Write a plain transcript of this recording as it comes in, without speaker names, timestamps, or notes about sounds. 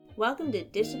Welcome to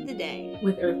Dish of the Day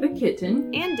with Eartha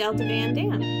Kitten and Delta Van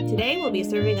Dam. Today we'll be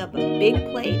serving up a big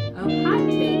plate of hot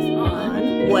takes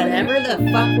on whatever the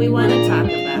fuck we want to talk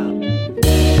about.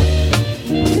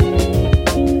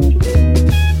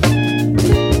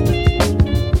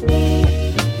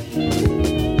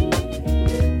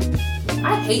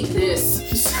 I hate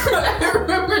this. I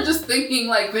remember just thinking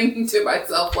to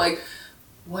myself,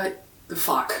 what the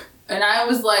fuck? And I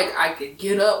was like, I could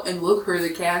get up and look for the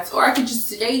cats, or I could just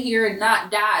stay here and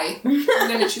not die. I'm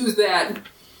gonna choose that.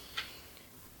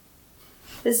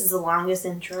 This is the longest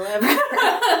intro ever.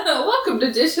 Welcome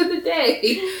to Dish of the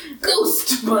Day.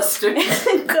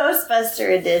 Ghostbusters.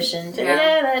 Ghostbuster edition.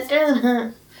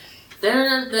 Yeah.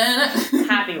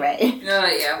 Copyright.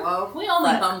 Yeah, well, we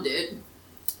only hummed it.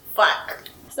 Fuck.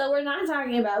 So we're not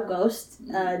talking about ghosts,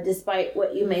 despite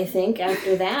what you may think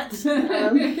after that.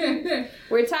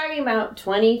 We're talking about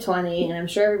 2020, and I'm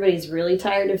sure everybody's really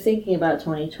tired of thinking about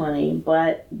 2020,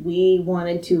 but we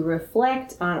wanted to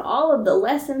reflect on all of the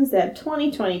lessons that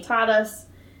 2020 taught us,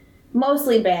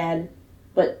 mostly bad,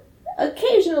 but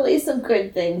occasionally some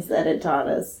good things that it taught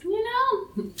us.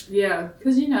 Yeah,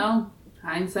 because,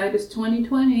 hindsight is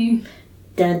 2020.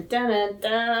 Dun dun dun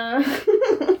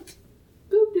dun.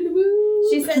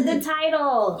 She said the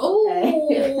title. Oh.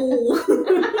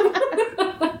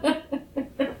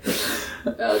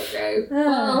 Okay.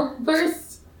 Well,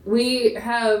 first we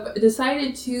have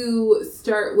decided to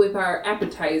start with our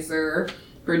appetizer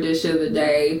for Dish of the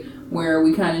Day, where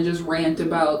we kind of just rant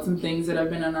about some things that have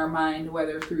been on our mind,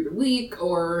 whether through the week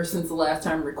or since the last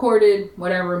time recorded,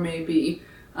 whatever it may be.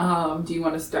 Do you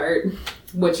want to start?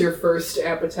 What's your first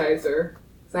appetizer?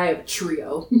 I have a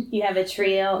trio. You have a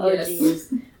trio? Oh, yes.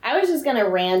 Geez. I was just going to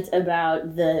rant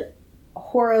about the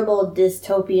horrible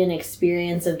dystopian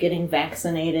experience of getting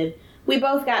vaccinated. We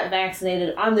both got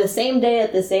vaccinated on the same day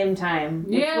at the same time.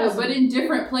 Yeah, but in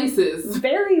different places.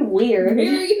 Very weird.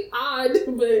 Very odd,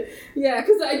 but yeah,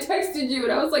 because I texted you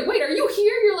and I was like, wait, are you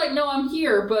here? You're like, no, I'm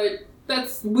here, but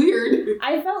that's weird.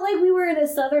 I felt like we were in a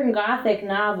Southern Gothic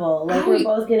novel. We're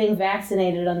both getting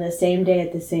vaccinated on the same day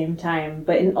at the same time,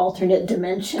 but in alternate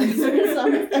dimensions or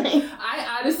something.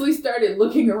 I honestly started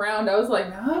looking around. I was like,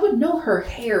 no, I would know her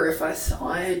hair if I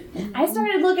saw it. I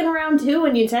started looking around too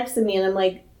when you texted me, and I'm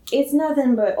like, it's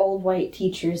nothing but old white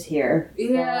teachers here.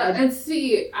 Yeah, and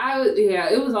see,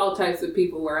 it was all types of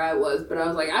people where I was, but I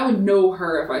was like, I would know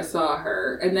her if I saw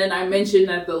her. And then I mentioned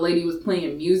that the lady was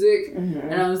playing music,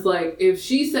 and I was like, if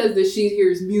she says that she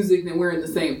hears music, then we're in the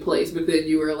same place. But then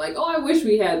you were like, oh, I wish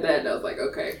we had that. And I was like,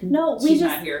 okay, no, she's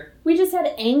not here. We just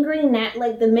had angry,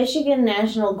 the Michigan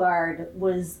National Guard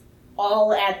was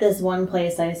all at this one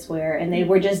place, I swear, and they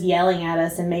were just yelling at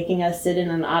us and making us sit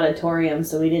in an auditorium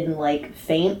so we didn't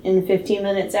faint in 15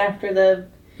 minutes after the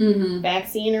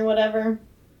vaccine or whatever.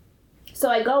 So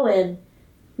I go in,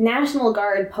 National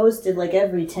Guard posted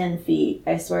every 10 feet,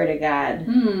 I swear to God.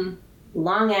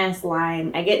 Long ass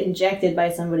line. I get injected by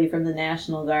somebody from the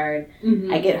National Guard.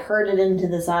 I get herded into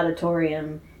this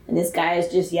auditorium, and this guy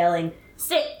is just yelling,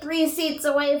 "Sit 3 seats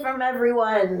away from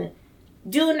everyone!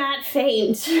 Do not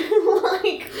faint."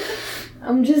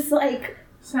 I'm just like...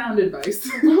 Sound advice.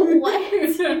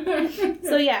 What?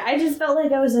 So yeah, I just felt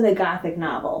like I was in a Gothic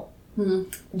novel.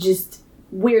 Just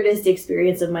weirdest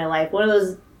experience of my life. One of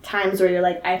those times where you're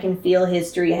like, I can feel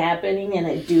history happening and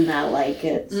I do not like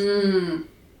it.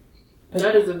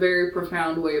 That is a very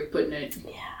profound way of putting it.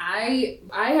 Yeah. I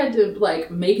had to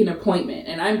make an appointment,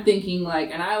 and I'm thinking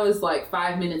and I was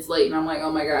 5 minutes late, and I'm like,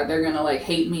 oh my God, they're gonna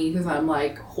hate me because I'm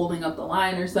holding up the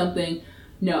line or something.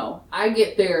 No, I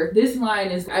get there. This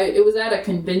line it was at a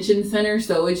convention center,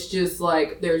 so it's just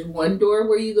there's one door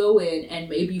where you go in, and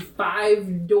maybe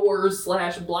 5 doors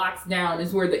 / blocks down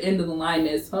is where the end of the line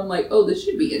is. So I'm like, oh, this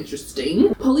should be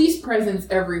interesting. Police presence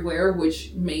everywhere,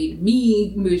 which made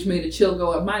a chill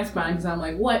go up my spine, because I'm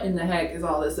like, what in the heck is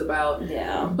all this about?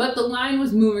 Yeah. But the line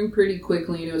was moving pretty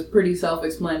quickly, and it was pretty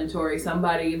self-explanatory.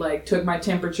 Somebody took my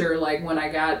temperature when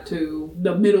I got to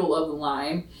the middle of the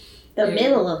line.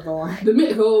 Middle of the line.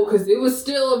 Because it was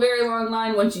still a very long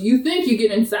line. Once you think you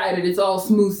get inside it, it's all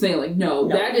smooth sailing. No,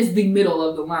 that is the middle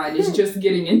of the line. It's just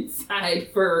getting inside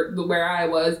for where I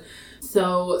was.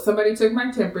 So somebody took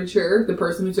my temperature. The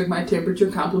person who took my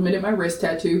temperature complimented my wrist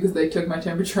tattoo because they took my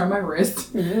temperature on my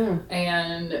wrist.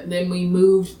 And then we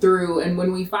moved through. And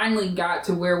when we finally got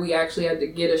to where we actually had to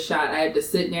get a shot, I had to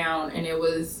sit down, and it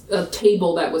was a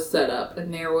table that was set up.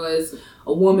 And there was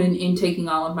a woman intaking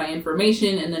all of my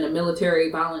information, and then a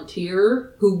military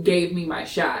volunteer who gave me my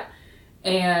shot.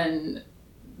 And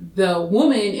the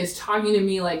woman is talking to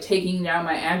me, taking down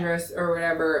my address or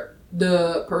whatever.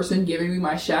 the person giving me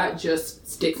my shot just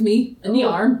sticks me in the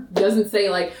arm. Doesn't say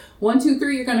like, 1, 2,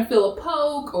 3, you're gonna feel a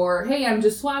poke, or hey, I'm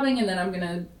just swabbing and then I'm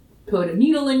gonna put a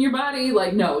needle in your body.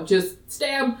 Like, no, just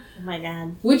stab. Oh my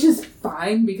God. Which is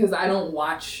fine because I don't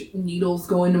watch needles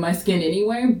go into my skin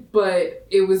anyway, but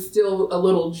it was still a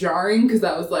little jarring because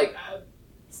I was like,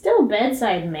 still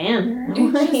bedside manner.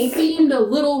 it just seemed a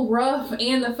little rough,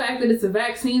 and the fact that it's a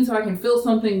vaccine so I can feel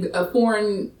something, a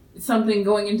foreign something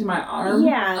going into my arm.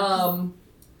 Yeah.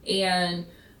 And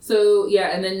so,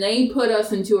 yeah, and then they put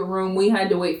us into a room. We had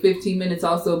to wait 15 minutes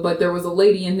also, but there was a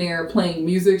lady in there playing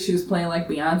music. She was playing like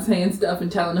Beyonce and stuff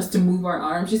and telling us to move our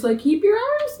arms. She's like, keep your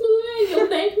arms moving. You'll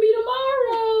thank me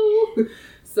tomorrow.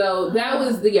 So that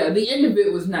was the end of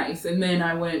it was nice. And then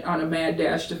I went on a mad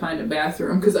dash to find a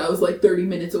bathroom because I was like 30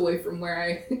 minutes away from where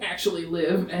I actually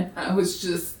live. And I was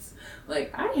just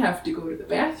like, I have to go to the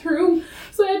bathroom.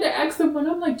 So I had to ask someone,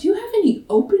 I'm like, do you have any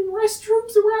open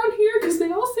restrooms around here? Because they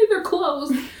all say they're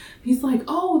closed. He's like,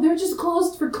 oh, they're just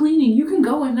closed for cleaning. You can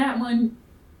go in that one.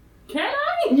 Can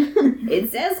I?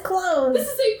 It says closed. This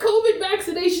is a COVID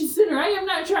vaccination center. I am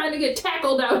not trying to get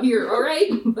tackled out here, all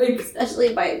right? Like,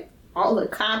 especially by all the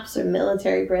cops or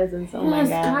military presence. Oh my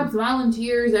God. Cops,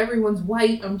 volunteers, everyone's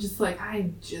white. I'm just like,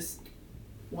 I just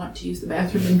want to use the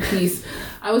bathroom in peace.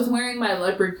 I was wearing my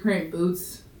leopard print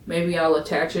boots. Maybe I'll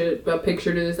attach a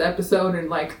picture to this episode, and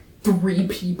like 3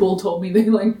 people told me they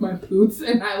liked my boots,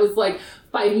 and I was like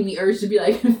fighting the urge to be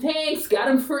like, thanks, got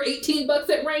them for $18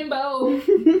 at Rainbow.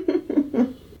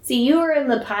 See, you were in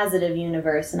the positive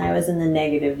universe, and I was in the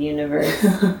negative universe.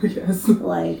 Yes.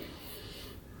 Like,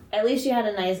 at least you had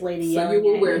a nice lady yelling at you. So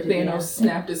you were where Thanos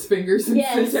snapped his fingers and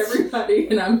sent everybody,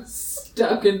 and I'm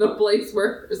stuck in the place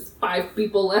where there's 5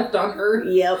 people left on Earth.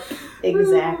 Yep,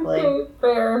 exactly.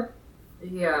 Fair.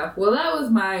 Yeah, well, that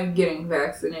was my getting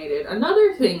vaccinated.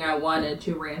 Another thing I wanted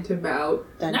to rant about,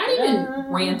 not even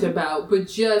rant about, but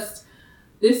just,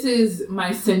 this is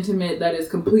my sentiment that is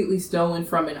completely stolen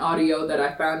from an audio that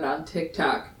I found on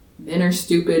TikTok. Men are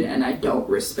stupid and I don't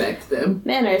respect them.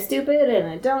 Men are stupid and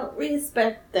I don't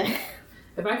respect them.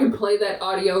 If I could play that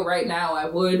audio right now, I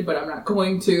would, but I'm not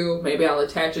going to. Maybe I'll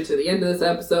attach it to the end of this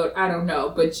episode. I don't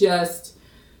know, but just...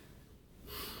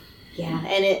 Yeah,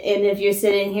 and if you're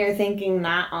sitting here thinking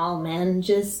not all men,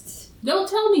 just... Don't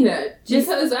tell me that.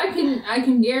 Because I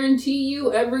can guarantee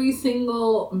you every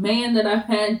single man that I've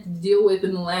had to deal with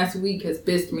in the last week has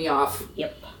pissed me off.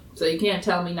 Yep. So you can't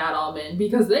tell me not all men,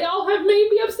 because they all have made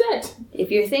me upset.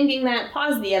 If you're thinking that,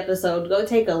 pause the episode, go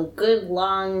take a good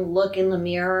long look in the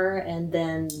mirror, and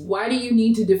then... Why do you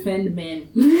need to defend men?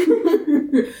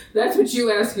 That's what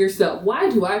you ask yourself. Why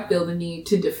do I feel the need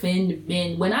to defend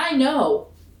men when I know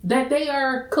that they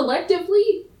are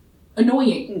collectively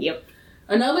annoying? Yep.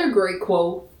 Another great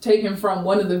quote taken from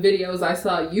one of the videos I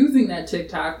saw using that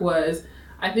TikTok was,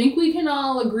 I think we can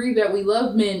all agree that we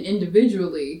love men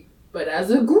individually, but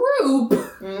as a group,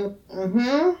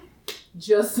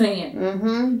 just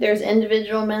saying. There's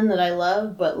individual men that I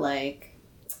love, but like...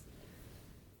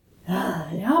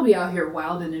 I'll be out here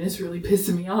wilding and it's really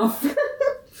pissing me off.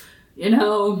 You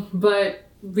know, but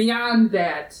beyond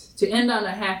that, to end on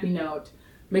a happy note,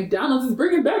 McDonald's is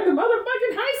bringing back the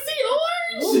motherfucking High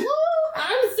C Orange!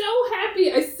 I'm so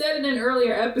happy. I said in an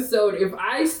earlier episode, if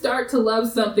I start to love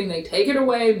something, they take it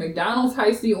away. McDonald's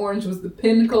High C Orange was the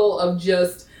pinnacle of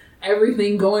just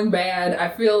everything going bad.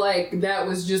 I feel like that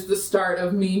was just the start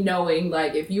of me knowing,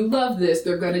 like, if you love this,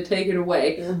 they're going to take it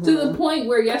away. To the point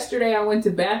where yesterday I went to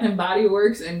Bath and Body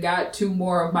Works and got 2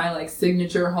 more of my, like,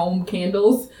 signature home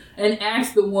candles and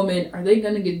asked the woman, are they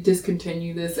going to get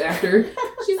discontinue this after?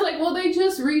 She's like, well, they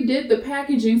just redid the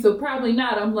packaging, so probably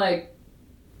not. I'm like,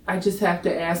 I just have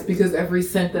to ask because every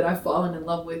scent that I've fallen in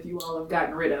love with, you all have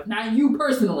gotten rid of. Not you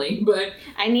personally, but...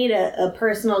 I need a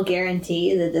personal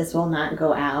guarantee that this will not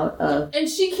go out of... And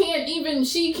she can't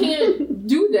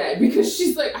do that because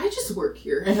she's like, I just work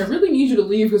here and I really need you to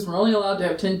leave because we're only allowed to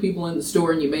have 10 people in the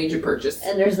store and you made your purchase.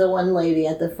 And there's the one lady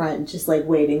at the front just like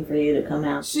waiting for you to come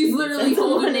out. She's literally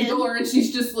holding the door and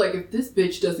she's just like, if this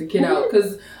bitch doesn't get out,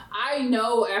 because I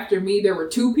know after me there were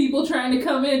 2 people trying to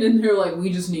come in and they're like,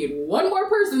 we just need 1 more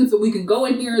person so we can go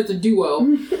in here as a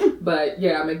duo. But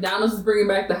yeah, McDonald's is bringing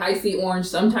back the High C Orange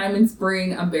sometime in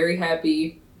spring. I'm very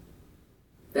happy.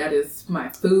 That is my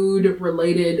food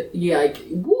related, like,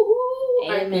 woohoo!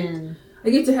 Amen. I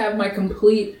get to have my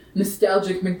complete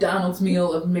nostalgic McDonald's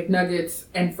meal of McNuggets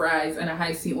and fries and a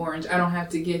High C Orange. I don't have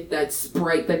to get that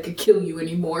Sprite that could kill you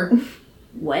anymore.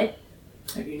 What?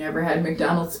 Have you never had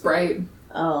McDonald's Sprite?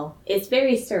 Oh, it's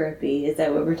very syrupy. Is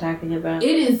that what we're talking about?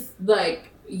 It is but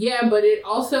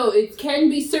it can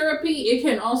be syrupy. It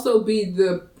can also be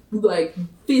the, like,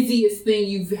 fizziest thing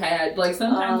you've had. Like,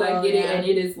 sometimes I get it, and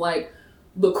it is like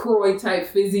LaCroix type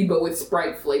fizzy, but with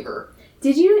Sprite flavor.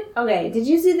 Did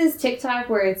you see this TikTok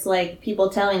where it's like people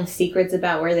telling secrets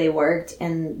about where they worked,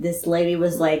 and this lady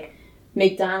was like,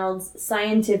 McDonald's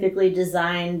scientifically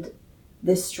designed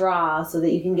the straw so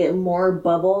that you can get more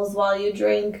bubbles while you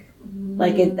drink.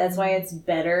 Like, that's why it's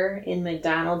better in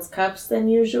McDonald's cups than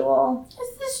usual.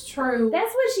 Is this true?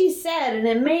 That's what she said, and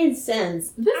it made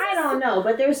sense. I don't know,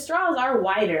 but their straws are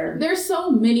wider. There's so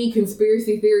many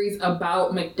conspiracy theories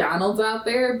about McDonald's out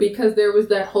there, because there was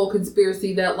that whole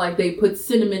conspiracy that, like, they put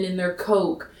cinnamon in their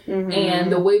Coke,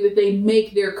 and the way that they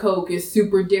make their Coke is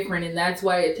super different, and that's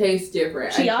why it tastes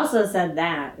different. She also said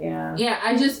that, yeah. Yeah,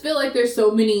 I just feel like there's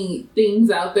so many things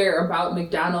out there about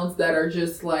McDonald's that are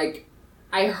just, like,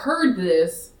 I heard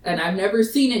this, and I've never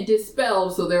seen it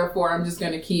dispelled, so therefore I'm just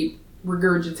going to keep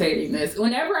regurgitating this.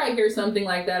 Whenever I hear something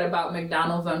like that about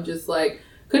McDonald's, I'm just like,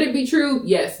 could it be true?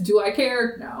 Yes. Do I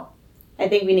care? No. I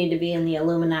think we need to be in the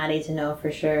Illuminati to know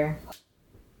for sure.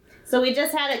 So we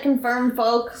just had it confirmed,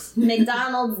 folks.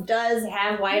 McDonald's does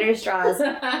have wider straws.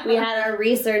 We had our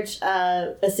research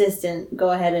assistant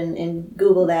go ahead and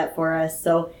Google that for us.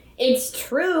 So it's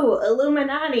true.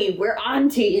 Illuminati, we're on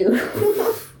to you.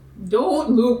 Don't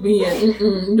loop me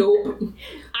in. Nope.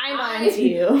 I'm on to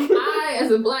you. I, as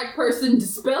a black person,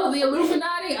 dispel the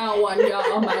Illuminati. I don't want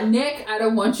y'all on my neck. I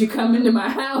don't want you coming to my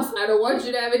house. I don't want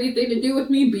you to have anything to do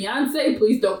with me. Beyonce,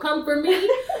 please don't come for me.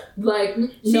 Like,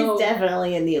 she's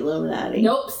definitely in the Illuminati.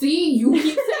 Nope. See, you keep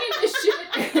saying this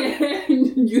shit,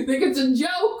 and you think it's a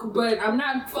joke, but I'm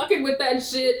not fucking with that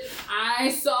shit.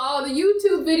 I saw the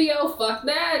YouTube video. Fuck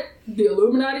that. The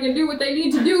Illuminati can do what they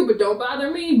need to do, but don't bother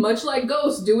me. Much like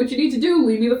Ghosts, do what you need to do.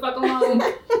 Leave me the fuck alone.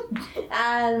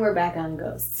 And we're back on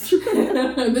Ghosts.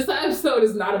 This episode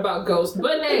is not about Ghosts,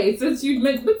 but hey, since you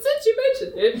mentioned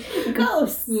it,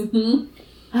 Ghosts.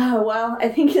 Oh, well, I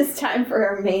think it's time for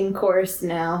our main course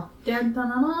now.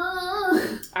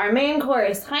 Our main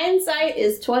course. Hindsight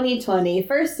is 2020.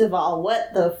 First of all,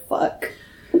 what the fuck?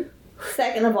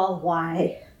 Second of all,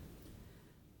 why?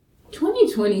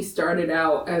 2020 started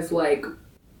out as like,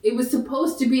 it was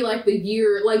supposed to be like the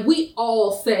year, like we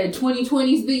all said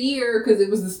 2020's the year because it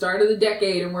was the start of the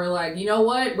decade, and we're like, you know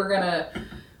what,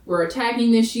 we're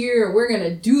attacking this year, and we're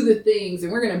gonna do the things,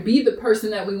 and we're gonna be the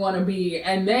person that we want to be.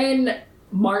 And then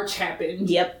March happened.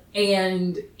 Yep.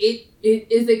 And it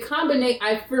is a combination.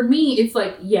 For me, it's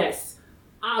like, yes,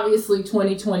 obviously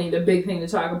 2020, the big thing to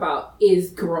talk about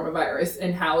is coronavirus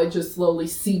and how it just slowly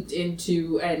seeped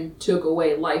into and took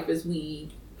away life as we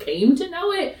came to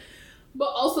know it. But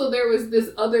also there was this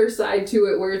other side to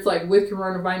it where it's like, with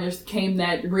coronavirus came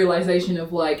that realization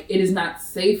of like, it is not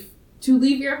safe to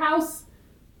leave your house.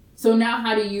 So now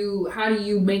how do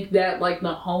you make that like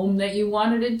the home that you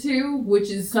wanted it to? Which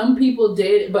is, some people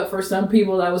did, but for some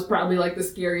people that was probably like the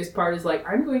scariest part, is like,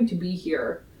 I'm going to be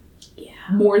here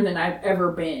more than I've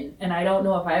ever been. And I don't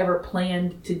know if I ever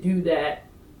planned to do that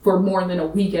for more than a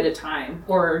week at a time,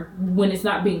 or when it's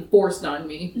not being forced on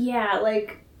me. Yeah,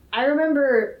 like, I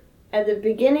remember at the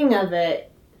beginning of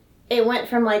it, it went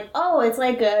from like, oh, it's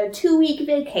like a 2-week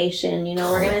vacation. You know,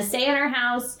 we're going to stay in our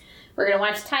house. We're going to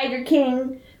watch Tiger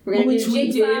King. We're going to do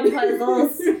jigsaw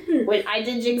puzzles. Wait, I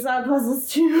did jigsaw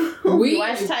puzzles too. We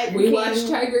watched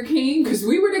Tiger King because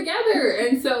we were together.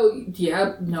 And so,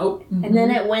 yeah, nope. Mm-hmm. And then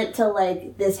it went to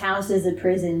like, this house is a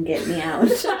prison, get me out.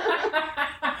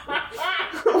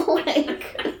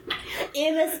 Like,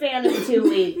 in the span of 2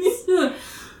 weeks.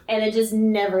 And it just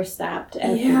never stopped.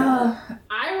 Yeah.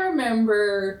 I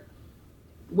remember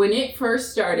when it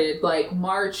first started, like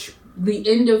March, the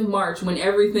end of March, when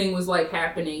everything was like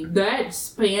happening, that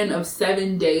span of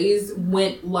 7 days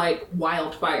went like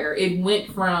wildfire. It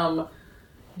went from,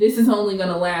 this is only going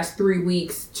to last 3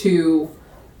 weeks, to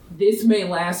this may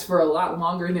last for a lot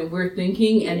longer than we're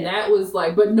thinking. And that was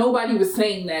like, but nobody was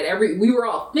saying that. We were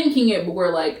all thinking it, but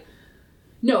we're like,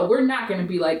 no, we're not going to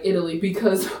be like Italy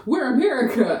because we're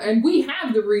America and we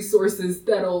have the resources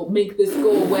that'll make this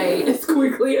go away as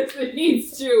quickly as it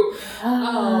needs to.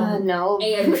 No.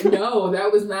 And no,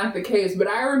 that was not the case. But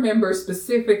I remember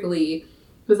specifically,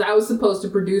 because I was supposed to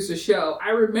produce a show,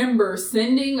 I remember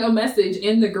sending a message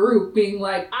in the group being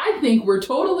like, I think we're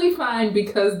totally fine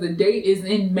because the date is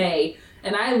in May.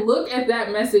 And I look at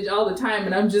that message all the time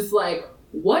and I'm just like,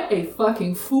 what a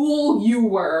fucking fool you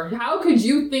were. How could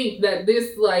you think that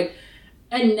this, like,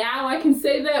 and now I can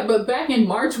say that, but back in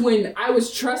March when I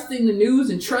was trusting the news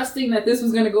and trusting that this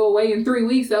was going to go away in 3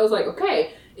 weeks, I was like,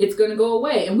 okay, it's going to go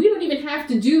away. And we don't even have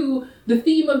to do the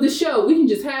theme of the show. We can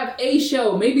just have a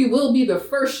show. Maybe we'll be the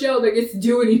first show that gets to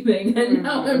do anything. And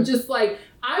now I'm just like,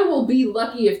 I will be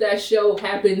lucky if that show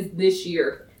happens this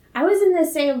year. I was in the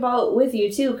same boat with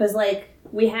you, too, because, like,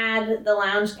 we had the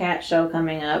Lounge Cat show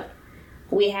coming up.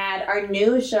 We had our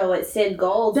new show at Sid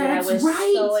Gold that I was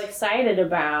so excited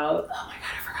about. Oh, my God,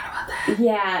 I forgot about that.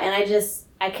 Yeah, and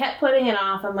I kept putting it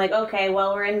off. I'm like, okay,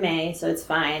 well, we're in May, so it's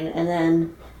fine. And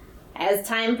then as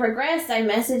time progressed, I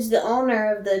messaged the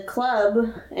owner of the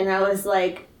club, and I was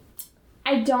like,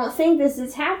 I don't think this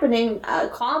is happening.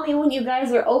 Call me when you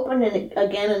guys are open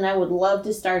again, and I would love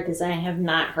to start this. I have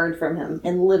not heard from him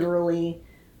in literally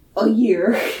a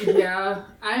year. Yeah.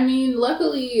 I mean,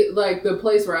 luckily, like, the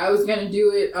place where I was going to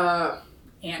do it,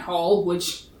 Ant Hall,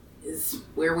 which is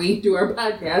where we do our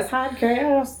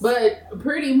podcast. But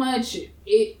pretty much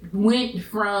it went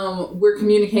from we're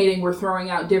communicating, we're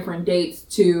throwing out different dates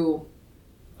to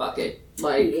fuck it.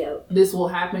 Like, This will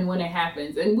happen when it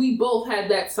happens. And we both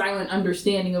had that silent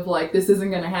understanding of, like, this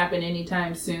isn't going to happen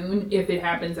anytime soon, if it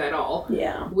happens at all.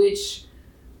 Yeah. Which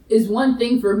is one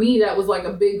thing for me that was, like,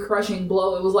 a big crushing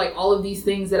blow. It was, like, all of these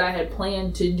things that I had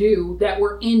planned to do that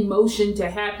were in motion to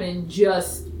happen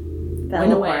just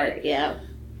went away. Yeah.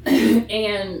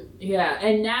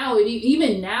 And now,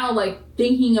 even now, like,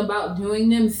 thinking about doing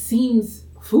them seems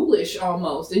foolish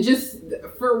almost. It just,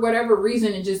 for whatever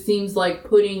reason, it just seems like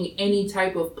putting any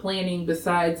type of planning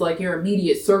besides like your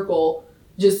immediate circle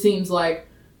just seems like,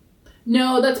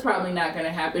 no, that's probably not going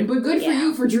to happen. But good for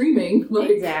you for dreaming. Like,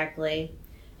 exactly.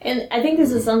 And I think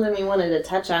this is something we wanted to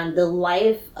touch on. The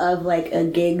life of like a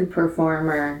gig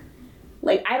performer.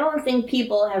 Like, I don't think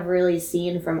people have really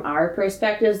seen from our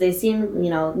perspectives. They've seen,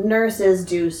 nurses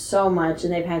do so much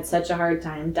and they've had such a hard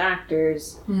time.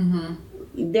 Doctors. Mm-hmm.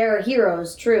 They're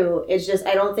heroes, true. It's just,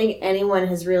 I don't think anyone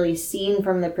has really seen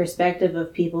from the perspective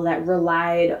of people that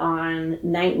relied on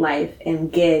nightlife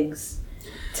and gigs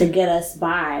to get us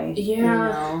by.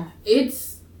 Yeah.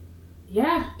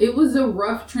 It was a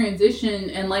rough transition.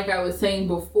 And like I was saying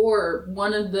before,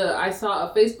 I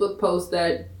saw a Facebook post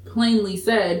that plainly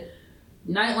said,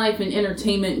 nightlife and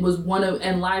entertainment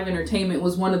and live entertainment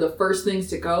was one of the first things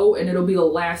to go, and it'll be the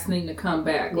last thing to come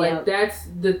back. Like, that's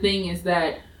the thing, is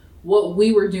that what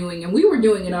we were doing, and we were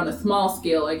doing it on a small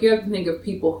scale. Like, you have to think of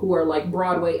people who are like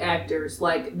Broadway actors.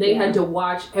 Like, they had to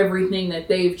watch everything that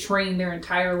they've trained their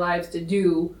entire lives to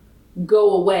do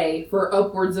go away for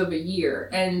upwards of a year.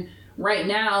 And right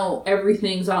now,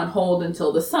 everything's on hold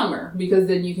until the summer, because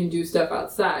then you can do stuff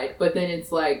outside. But then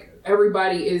it's like,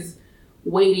 everybody is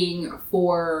waiting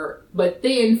for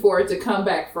it to come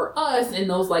back for us in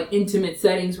those like intimate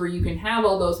settings where you can have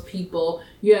all those people.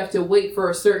 You have to wait for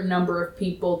a certain number of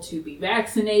people to be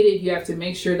vaccinated. You have to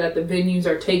make sure that the venues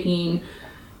are taking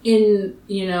they're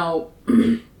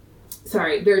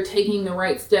taking the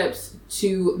right steps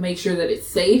to make sure that it's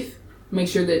safe, make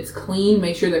sure that it's clean,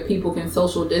 make sure that people can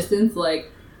social distance.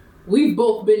 Like, we've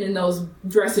both been in those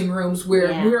dressing rooms where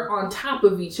we're on top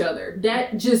of each other.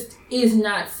 That just is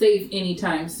not safe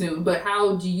anytime soon. But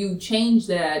how do you change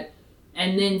that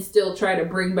and then still try to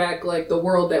bring back, like, the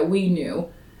world that we knew?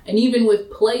 And even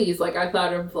with plays, like, I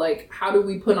thought of, like, how do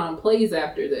we put on plays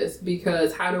after this?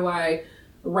 Because how do I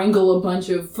wrangle a bunch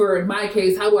of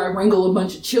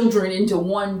children into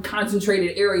one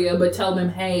concentrated area, but tell them,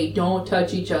 hey, don't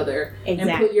touch each other. And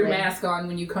put your mask on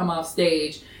when you come off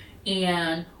stage.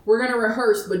 And we're going to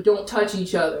rehearse, but don't touch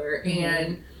each other. Mm-hmm.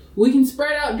 And we can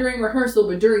spread out during rehearsal,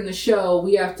 but during the show,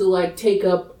 we have to, like, take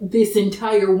up this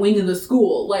entire wing of the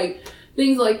school. Like,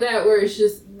 things like that, where it's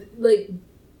just, like,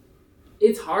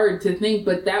 it's hard to think,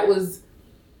 but that was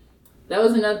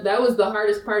the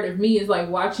hardest part of me, is, like,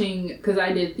 watching, because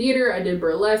I did theater, I did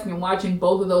burlesque, and watching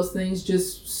both of those things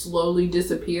just slowly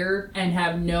disappear and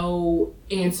have no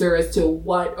answer as to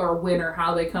what or when or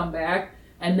how they come back.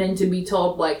 And then to be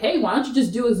told, like, hey, why don't you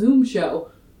just do a Zoom show?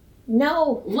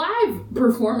 No. Live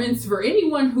performance, for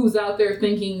anyone who's out there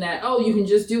thinking that, oh, you can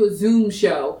just do a Zoom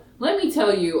show. Let me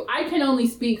tell you, I can only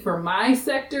speak for my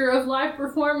sector of live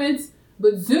performance,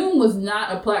 but Zoom was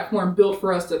not a platform built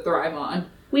for us to thrive on.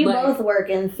 We both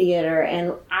work in theater,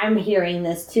 and I'm hearing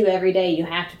this too every day. You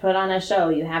have to put on a show.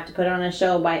 You have to put on a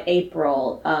show by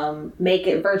April. Make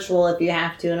it virtual if you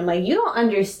have to. And I'm like, you don't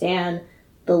understand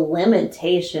the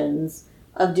limitations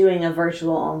of doing a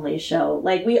virtual only show.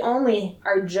 Like, we only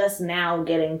are just now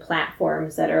getting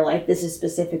platforms that are like, this is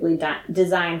specifically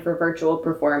designed for virtual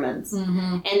performance.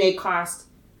 Mm-hmm. And they cost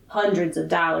hundreds of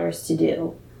dollars to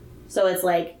do. So it's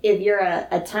like, if you're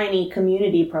a tiny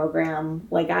community program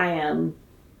like I am,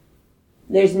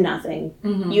 there's nothing.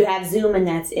 Mm-hmm. You have Zoom and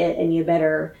that's it, and you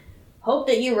better hope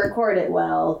that you record it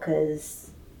well,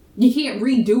 because you can't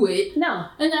redo it. No.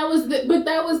 And that was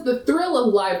the thrill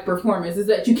of live performance, is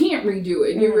that you can't redo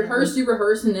it. You rehearse,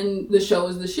 and then the show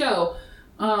is the show.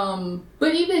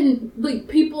 But even, like,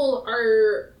 people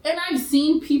are, and I've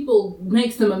seen people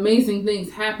make some amazing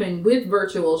things happen with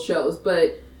virtual shows,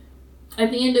 but at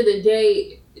the end of the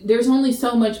day, there's only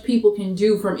so much people can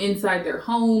do from inside their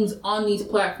homes on these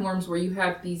platforms where you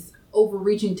have these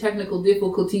overreaching technical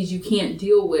difficulties you can't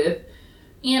deal with.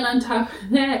 And on top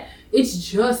of that, it's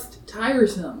just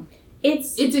tiresome.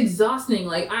 It's exhausting.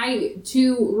 Like,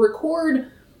 to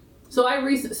record... So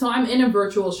I'm in a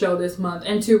virtual show this month,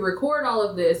 and to record all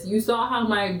of this, you saw how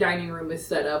my dining room is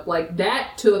set up. Like,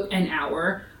 that took an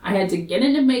hour. I had to get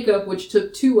into makeup, which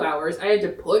took 2 hours. I had to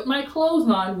put my clothes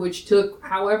on, which took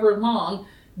however long.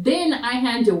 Then I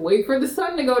had to wait for the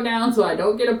sun to go down so I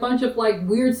don't get a bunch of, like,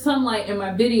 weird sunlight in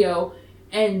my video.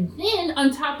 And then,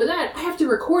 on top of that, I have to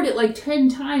record it, like, 10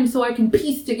 times so I can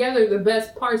piece together the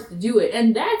best parts to do it.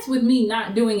 And that's with me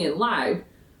not doing it live.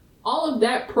 All of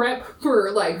that prep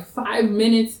for like 5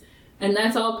 minutes, and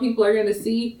that's all people are going to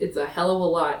see. It's a hell of a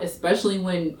lot, especially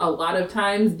when a lot of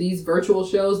times these virtual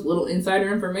shows, little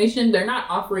insider information, they're not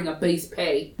offering a base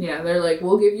pay. Yeah, they're like,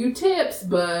 we'll give you tips,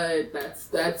 but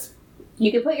that's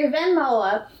you can put your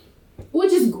Venmo up,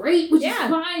 which is great, which is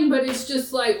fine, but it's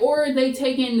just like, or they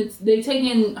take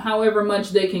in however much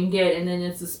they can get, and then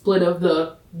it's a split of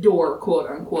the door, quote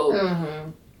unquote. Mm-hmm.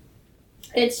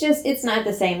 It's not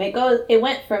the same. It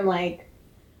went from, like,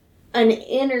 an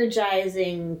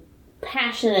energizing,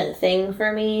 passionate thing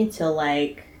for me to,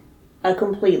 like, a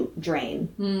complete drain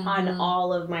on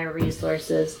all of my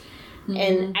resources. Mm-hmm.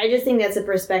 And I just think that's a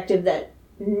perspective that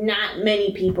not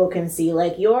many people can see.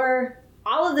 Like,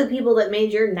 all of the people that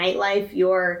made your nightlife,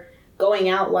 your going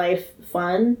out life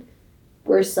fun,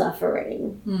 we're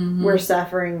suffering. Mm-hmm. We're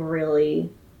suffering really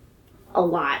a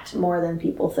lot more than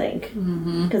people think.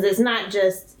 Because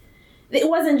it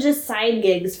wasn't just side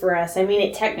gigs for us. I mean,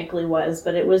 it technically was,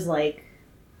 but it was like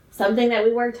something that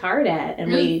we worked hard at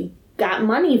and we got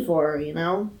money for, you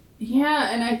know?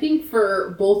 Yeah, and I think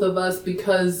for both of us,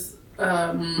 because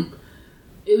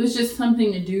it was just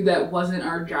something to do that wasn't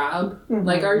our job. Mm-hmm.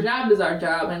 Like, our job is our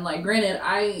job, and, like, granted,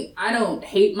 I don't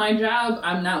hate my job.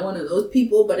 I'm not one of those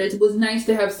people, but it was nice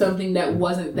to have something that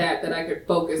wasn't that I could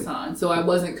focus on, so I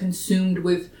wasn't consumed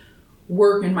with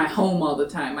work in my home all the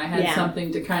time. I had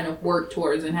something to kind of work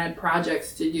towards and had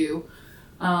projects to do.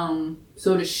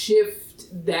 So to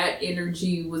shift that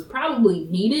energy was probably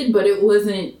needed, but it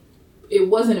wasn't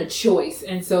a choice.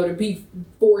 And so to be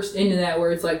forced into that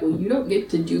where it's like, well, you don't get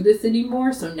to do this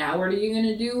anymore, so now what are you going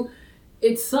to do?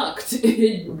 It sucked.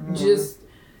 And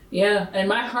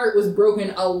my heart was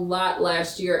broken a lot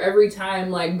last year. Every time,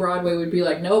 like, Broadway would be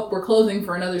like, nope, we're closing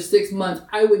for another 6 months,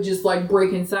 I would just, like,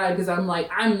 break inside because I'm like,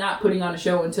 I'm not putting on a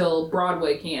show until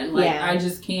Broadway can. Like, I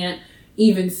just can't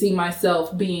even see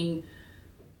myself being,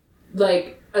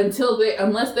 like,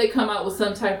 unless they come out with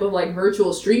some type of, like,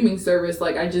 virtual streaming service,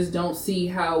 like, I just don't see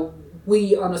how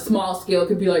we on a small scale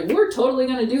could be like, we're totally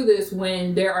going to do this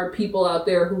when there are people out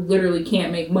there who literally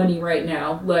can't make money right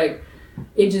now. Like,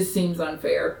 it just seems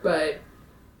unfair, but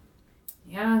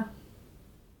yeah.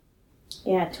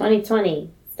 Yeah,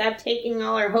 2020. Stop taking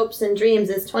all our hopes and dreams.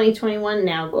 It's 2021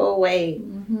 now. Go away.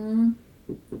 Mm-hmm.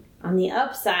 On the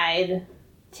upside,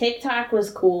 TikTok was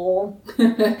cool. I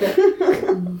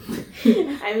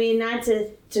mean, not to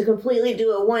completely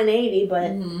do a 180,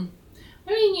 but... Mm-hmm.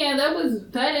 I mean, yeah,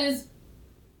 that is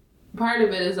part of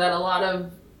it, is that a lot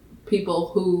of people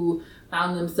who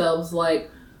found themselves,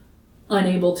 like,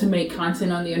 unable to make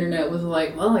content on the internet was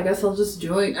like, well, I guess I'll just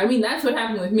join. I mean, that's what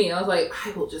happened with me. I was like,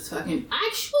 I will just fucking...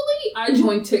 Actually, I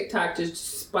joined TikTok to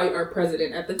spite our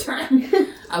president at the time.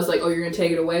 I was like, oh, you're going to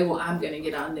take it away? Well, I'm going to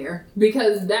get on there.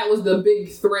 Because that was the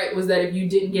big threat, was that if you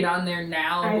didn't get on there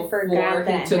now before he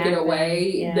took it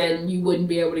away, then you wouldn't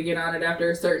be able to get on it after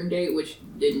a certain date, which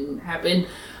didn't happen.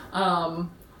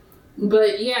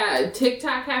 But yeah,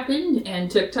 TikTok happened, and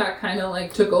TikTok kind of,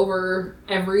 like, took over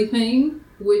everything,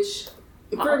 which...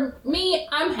 For me,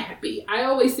 I'm happy. I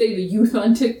always say the youth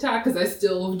on TikTok because I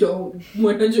still don't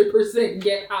 100%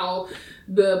 get how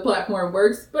the platform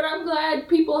works, but I'm glad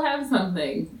people have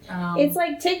something. It's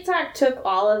like TikTok took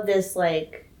all of this,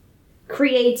 like,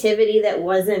 creativity that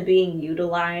wasn't being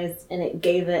utilized, and it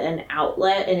gave it an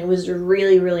outlet, and it was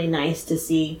really, really nice to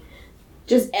see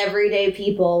just everyday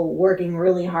people working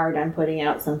really hard on putting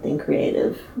out something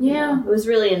creative. Yeah. It was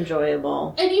really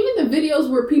enjoyable. And even the videos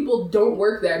where people don't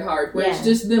work that hard, where it's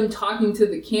just them talking to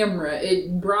the camera,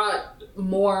 it brought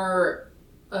more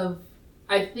of,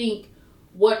 I think,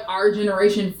 what our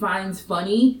generation finds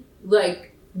funny.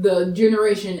 Like, the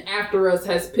generation after us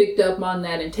has picked up on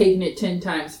that and taken it 10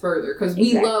 times further. Because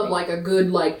we love, like, a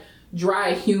good, like,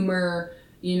 dry humor,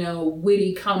 you know,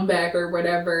 witty comeback or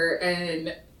whatever,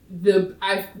 and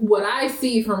what I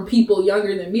see from people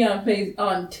younger than me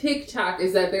on TikTok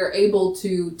is that they're able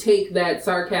to take that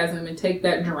sarcasm and take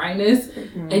that dryness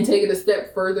and take it a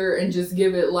step further and just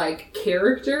give it like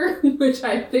character, which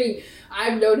I think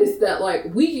I've noticed that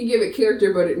like we can give it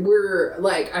character, but we're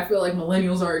like, I feel like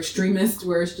millennials are extremists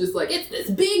where it's just like, it's this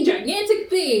big gigantic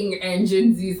thing, and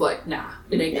Gen Z's like, nah,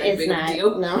 it ain't that big of a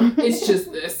deal. No. It's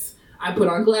just this. I put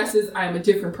on glasses. I'm a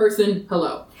different person.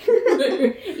 Hello.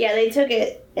 Yeah, they took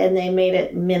it and they made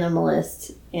it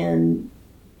minimalist, and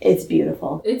it's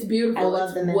beautiful. It's beautiful. I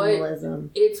love the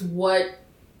minimalism. It's what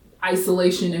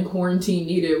isolation and quarantine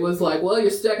needed. Was like, well,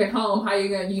 you're stuck at home. How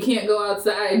you can't go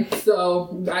outside,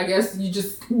 so I guess you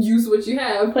just use what you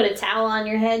have. Put a towel on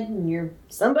your head and you're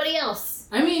somebody else.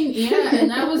 I mean, yeah, and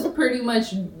that was pretty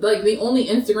much like the only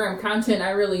Instagram content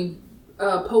I really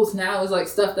post now is like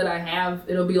stuff that I have.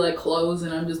 It'll be like clothes,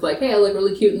 and I'm just like, hey, I look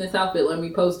really cute in this outfit, let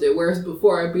me post it. Whereas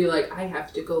before I'd be like, I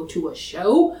have to go to a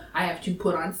show, I have to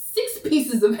put on 6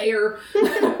 pieces of hair,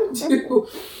 I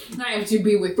have to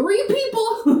be with 3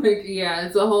 people. Like, yeah,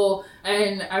 it's a whole.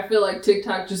 And I feel like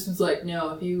TikTok just was like,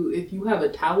 no, if you have a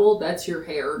towel, that's your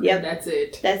hair. Yep. That's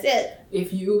it. That's it.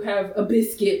 If you have a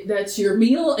biscuit, that's your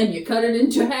meal, and you cut it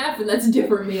into half, and that's a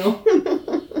different meal.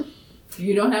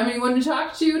 You don't have anyone to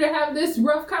talk to have this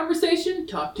rough conversation,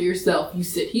 talk to yourself. You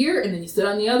sit here, and then you sit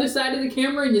on the other side of the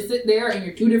camera, and you sit there, and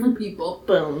you're 2 different people.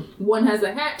 Boom. One has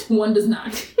a hat, one does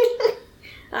not.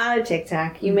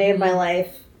 TikTok. You made my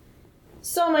life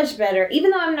so much better.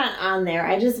 Even though I'm not on there,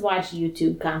 I just watch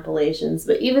YouTube compilations.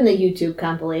 But even the YouTube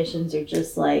compilations are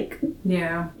just like...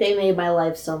 Yeah. They made my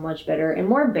life so much better and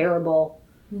more bearable.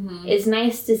 Mm-hmm. It's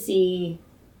nice to see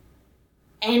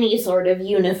any sort of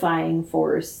unifying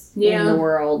force in the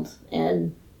world,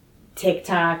 and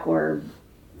TikTok or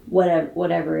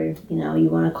whatever you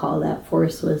want to call that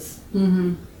force was.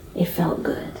 It felt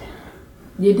good.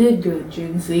 You did good,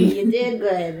 Gen Z. You did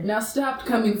good. Now stop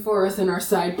coming for us in our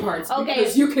side parts, okay,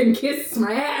 because you can kiss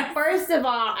my ass. First of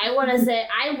all, I want to say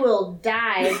I will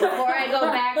die before I go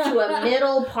back to a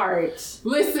middle part.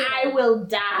 Listen, I will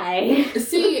die.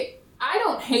 See, I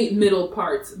don't hate middle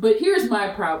parts, but here's my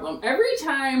problem. Every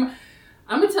time,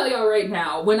 I'm going to tell y'all right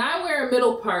now, when I wear a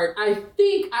middle part, I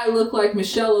think I look like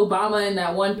Michelle Obama in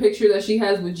that one picture that she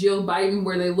has with Jill Biden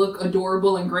where they look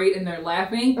adorable and great and they're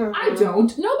laughing. I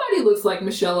don't. Nobody looks like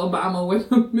Michelle Obama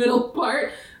with a middle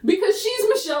part because she's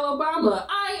Michelle Obama.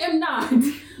 I am not.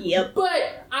 Yep.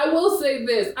 But I will say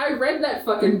this. I read that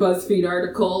fucking BuzzFeed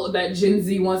article that Gen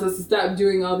Z wants us to stop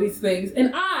doing all these things,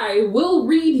 and I will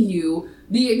read you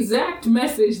the exact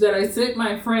message that I sent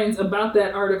my friends about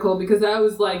that article, because I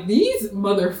was like, these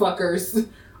motherfuckers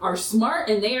are smart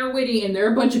and they are witty and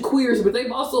they're a bunch of queers, but they've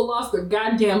also lost their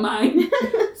goddamn mind.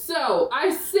 So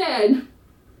I said,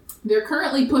 they're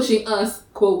currently pushing us,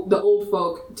 quote, the old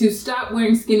folk, to stop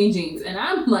wearing skinny jeans. And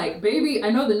I'm like, baby,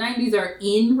 I know the 90s are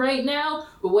in right now,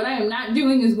 but what I am not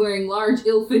doing is wearing large,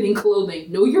 ill-fitting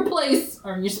clothing. Know your place,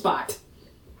 earn your spot.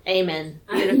 Amen.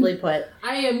 Beautifully put.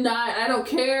 I don't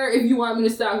care if you want me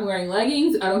to stop wearing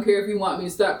leggings. I don't care if you want me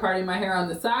to stop parting my hair on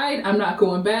the side. I'm not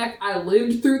going back. I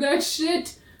lived through that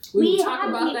shit. We will talk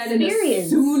about that in a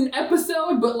soon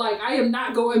episode, but like, I am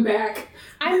not going back.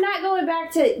 I'm not going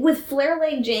back to, with flare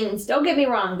leg jeans, don't get me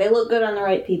wrong, they look good on the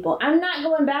right people. I'm not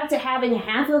going back to having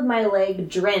half of my leg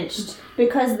drenched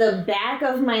because the back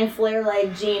of my flare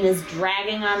leg jean is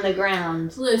dragging on the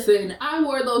ground. Listen, I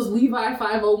wore those Levi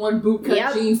 501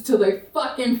 bootcut jeans till they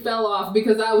fucking fell off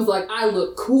because I was like, I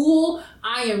look cool,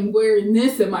 I am wearing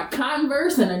this in my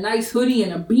Converse and a nice hoodie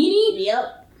and a beanie.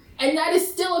 Yep. And that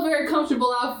is still a very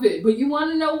comfortable outfit. But you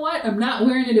want to know what? I'm not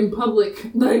wearing it in public.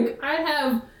 Like, I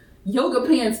have yoga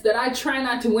pants that I try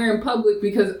not to wear in public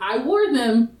because I wore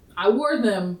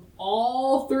them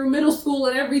all through middle school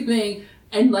and everything.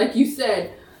 And like you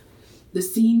said, the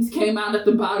seams came out at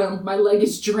the bottom. My leg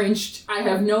is drenched. I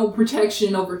have no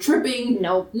protection over tripping.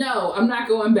 Nope. No, I'm not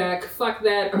going back. Fuck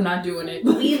that. I'm not doing it.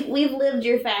 We've lived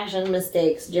your fashion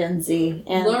mistakes, Gen Z.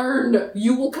 And learned.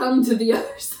 You will come to the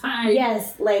other side.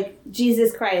 Yes, like,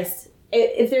 Jesus Christ.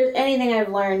 If there's anything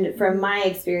I've learned from my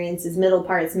experiences, middle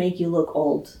parts make you look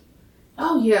old.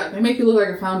 Oh, yeah. They make you look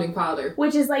like a founding father.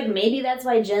 Which is like, maybe that's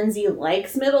why Gen Z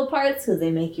likes middle parts, because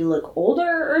they make you look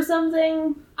older or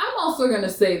something. I'm also going to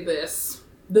say this.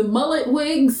 The mullet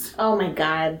wigs. Oh, my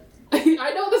God.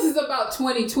 I know this is about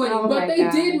 2020, but they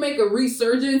did make a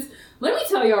resurgence. Let me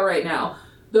tell y'all right now.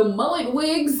 The mullet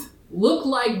wigs look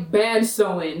like bad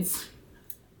sew-ins.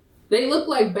 They look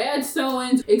like bad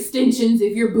sew-ins, extensions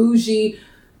if you're bougie.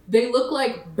 They look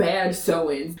like bad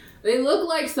sew-ins. They look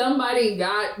like somebody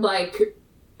got, like,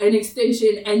 an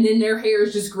extension and then their hair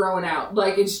is just growing out.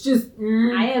 Like, it's just...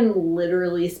 I am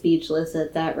literally speechless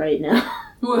at that right now.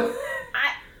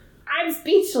 I'm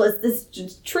speechless. This is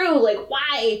just true. Like,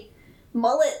 why?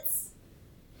 Mullets.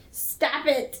 Stop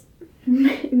it.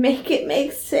 Make it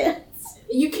make sense.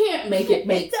 You can't make it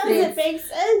make sense. It doesn't make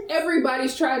sense.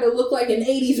 Everybody's trying to look like an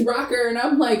 80s rocker, and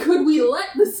I'm like, could we let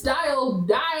the style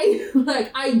die?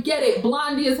 Like, I get it.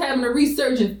 Blondie is having a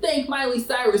resurgence. Thank Miley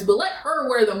Cyrus, but let her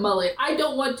wear the mullet. I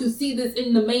don't want to see this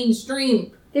in the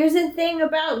mainstream. There's a thing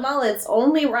about mullets.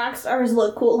 Only rock stars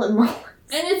look cool in mullets.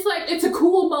 And it's like, it's a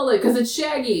cool mullet because it's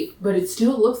shaggy, but it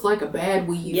still looks like a bad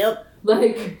weave. Yep.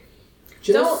 Like,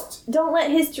 just... Don't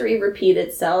let history repeat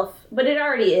itself. But it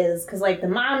already is, because, like, the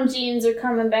mom jeans are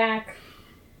coming back.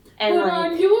 And, put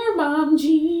on your mom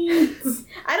jeans.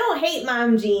 I don't hate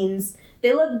mom jeans.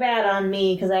 They look bad on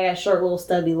me because I got short little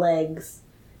stubby legs.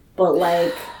 But,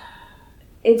 like,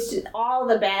 it's just all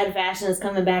the bad fashion is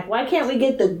coming back. Why can't we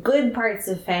get the good parts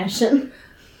of fashion?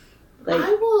 Like,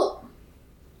 I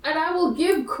will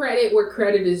give credit where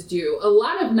credit is due. A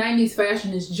lot of 90s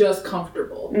fashion is just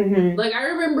comfortable. Mm-hmm. Like, I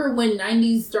remember when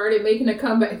 90s started making a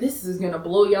comeback. This is going to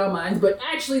blow y'all minds, but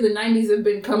actually the 90s have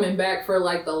been coming back for,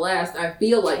 like, the last, I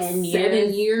feel like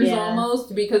 7 years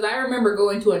almost. Because I remember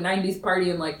going to a 90s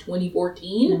party in, like,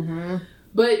 2014. Mm-hmm.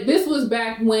 But this was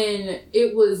back when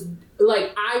it was...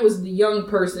 Like, I was the young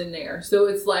person there. So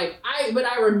it's like, but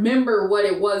I remember what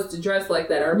it was to dress like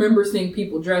that. I remember seeing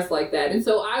people dress like that. And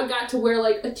so I got to wear,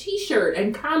 like, a t-shirt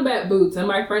and combat boots. And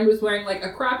my friend was wearing, like,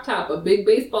 a crop top, a big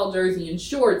baseball jersey, and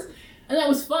shorts. And that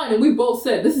was fun. And we both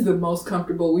said, this is the most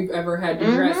comfortable we've ever had to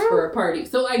dress for a party.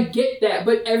 So I get that.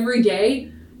 But every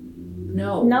day,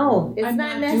 no. No, it's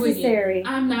not necessary.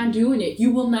 I'm not doing it.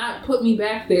 You will not put me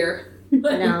back there.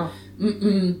 No.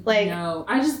 Like, no.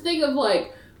 I just think of,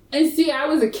 like... And see, I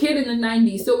was a kid in the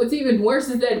 90s, so what's even worse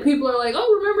is that people are like,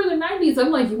 oh, remember the 90s? I'm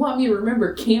like, you want me to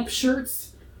remember camp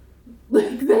shirts?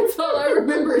 Like, that's all I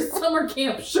remember is summer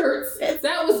camp shirts.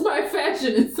 That was my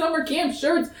fashion, is summer camp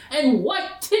shirts and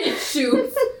white tennis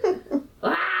shoes.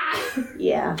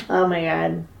 Yeah, oh my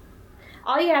god.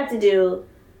 All you have to do,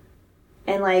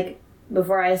 and like,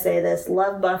 before I say this,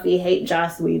 love Buffy, hate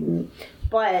Joss Whedon,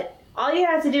 but all you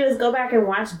have to do is go back and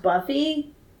watch Buffy,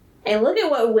 and look at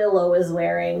what Willow is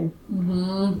wearing.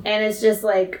 Mm-hmm. And it's just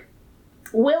like,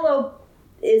 Willow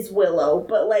is Willow,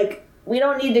 but like, we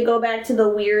don't need to go back to the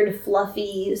weird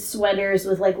fluffy sweaters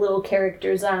with like little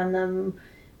characters on them.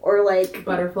 Or like...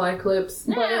 Butterfly clips.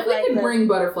 We can clips. Bring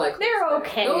butterfly clips. They're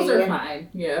okay. Those are fine,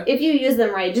 yeah. If you use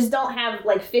them right. Just don't have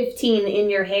like 15 in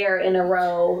your hair in a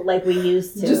row like we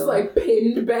used to. Just like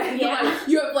pinned back. Yeah. Like,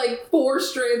 you have like 4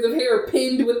 strands of hair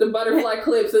pinned with the butterfly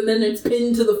clips and then it's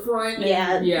pinned to the front.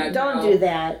 Yeah, don't do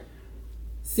that.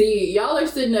 See, y'all are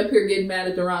sitting up here getting mad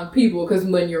at the wrong people because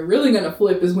when you're really going to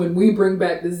flip is when we bring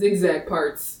back the zigzag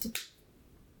parts.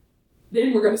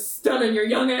 Then we're going to stun on your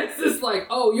young asses like,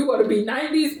 oh, you want to be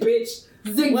 90s, bitch.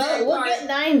 Zigzag well, look at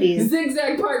 90s.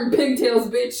 Zigzag part and pigtails,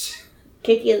 bitch.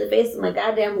 Kick you in the face with my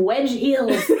goddamn wedge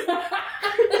heels.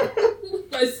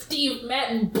 My Steve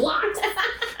Madden blocks.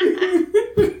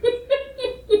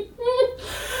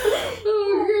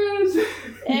 Oh, gosh.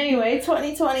 Anyway,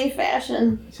 2020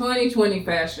 fashion. 2020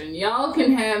 fashion. Y'all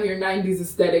can have your 90s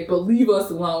aesthetic, but leave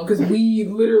us alone, because we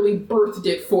literally birthed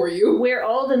it for you. We're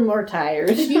old and more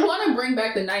tired. If you want to bring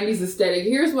back the 90s aesthetic,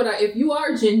 here's what if you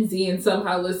are Gen Z and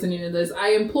somehow listening to this,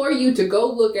 I implore you to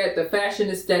go look at the fashion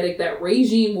aesthetic that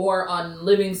Regine wore on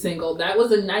Living Single. That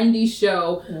was a 90s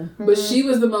show, but she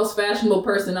was the most fashionable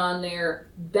person on there.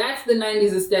 That's the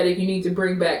 90s aesthetic you need to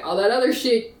bring back. All that other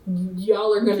shit,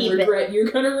 y'all are going to regret. You're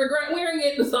going to regret wearing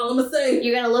it. That's all I'm going to say.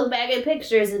 You're going to look back at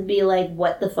pictures and be like,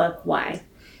 what the fuck, why?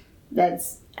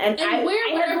 That's... And I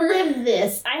have lived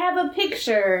this. I have a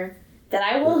picture that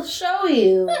I will show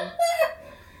you.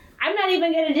 I'm not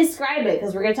even going to describe it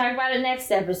because we're going to talk about it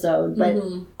next episode. But,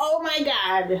 oh my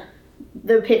god,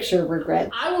 the picture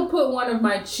regret. I will put one of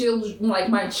my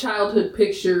childhood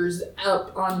pictures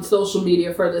up on social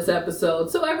media for this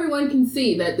episode so everyone can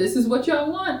see that this is what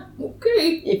y'all want.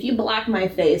 Okay. If you block my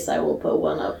face, I will put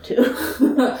one up too.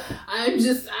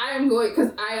 I'm going,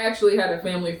 because I actually had a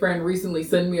family friend recently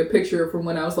send me a picture from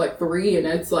when I was like 3, and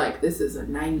it's like, this is a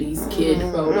 90s kid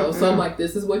photo. So I'm like,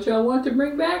 this is what y'all want to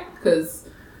bring back? Because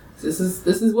this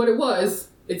is what it was.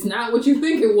 It's not what you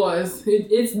think it was.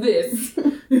 It's this.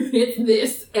 It's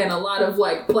this and a lot of,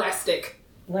 like, plastic.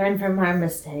 Learn from our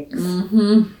mistakes.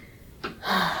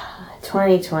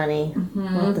 2020.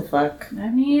 What the fuck? I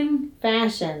mean...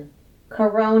 Fashion.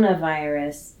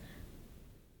 Coronavirus.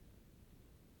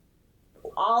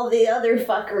 All the other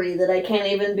fuckery that I can't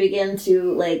even begin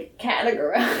to, like,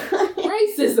 categorize.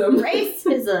 racism.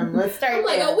 Racism. Let's start. I'm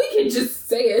like, there. oh, we can just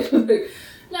say it.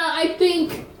 No, I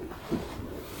think.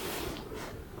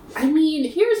 I mean,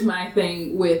 here's my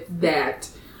thing with that.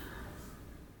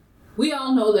 We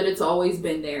all know that it's always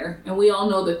been there, and we all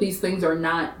know that these things are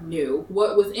not new.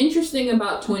 What was interesting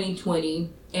about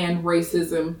 2020 and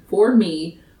racism for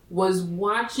me was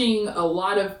watching a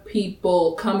lot of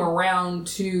people come around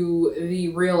to the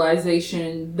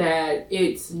realization that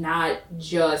it's not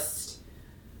just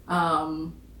a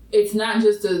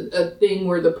thing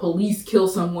where the police kill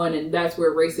someone and that's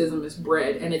where racism is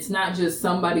bred. And it's not just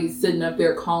somebody sitting up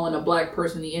there calling a black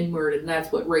person the N-word and that's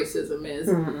what racism is.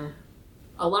 Mm-hmm.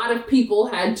 A lot of people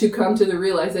had to come to the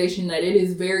realization that it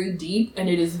is very deep and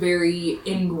it is very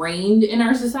ingrained in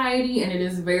our society, and it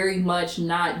is very much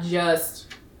not just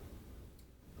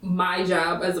my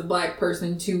job as a black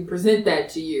person to present that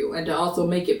to you and to also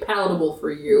make it palatable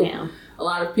for you. Yeah. A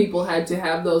lot of people had to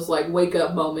have those like wake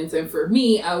up moments, and for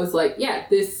me, I was like, yeah,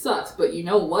 this sucks, but you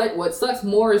know what sucks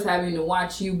more is having to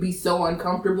watch you be so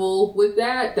uncomfortable with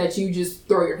that you just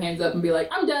throw your hands up and be like,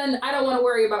 I'm done, I don't want to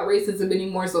worry about racism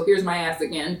anymore, so here's my ass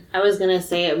again. I was gonna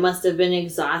say it must have been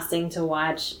exhausting to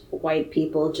watch white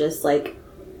people just like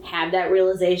have that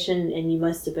realization, and you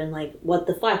must have been like, what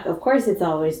the fuck, of course it's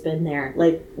always been there,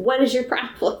 like what is your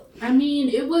problem? I mean,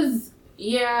 it was,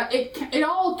 yeah, it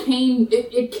all came,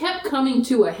 it kept coming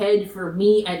to a head for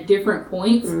me at different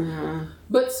points. Mm-hmm.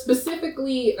 But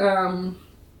specifically,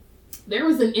 there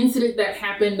was an incident that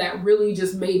happened that really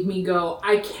just made me go,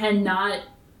 I cannot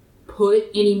put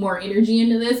any more energy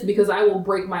into this because I will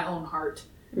break my own heart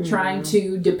trying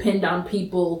to depend on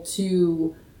people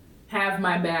to have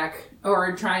my back,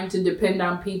 or trying to depend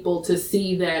on people to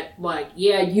see that, like,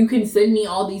 yeah, you can send me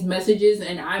all these messages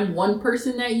and I'm one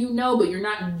person that you know, but you're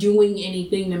not doing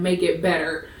anything to make it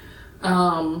better.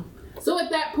 So at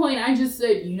that point, I just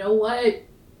said, you know what?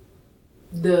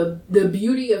 The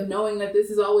beauty of knowing that this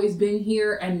has always been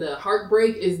here, and the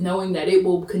heartbreak is knowing that it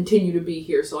will continue to be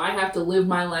here. So I have to live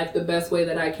my life the best way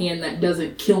that I can that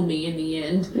doesn't kill me in the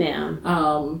end. Yeah.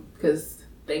 Because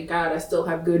thank God I still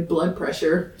have good blood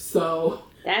pressure, so...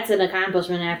 That's an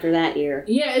accomplishment after that year.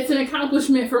 Yeah, it's an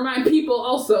accomplishment for my people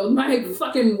also. My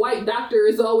fucking white doctor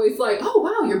is always like, oh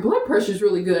wow, your blood pressure's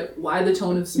really good. Why the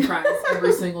tone of surprise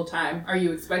every single time? Are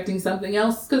you expecting something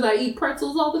else? Because I eat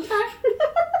pretzels all the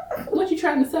time? What you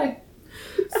trying to say?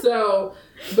 So,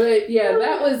 but yeah,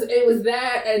 it was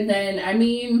that, and then, I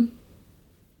mean...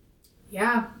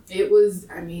 Yeah, there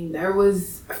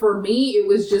was, for me, it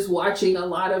was just watching a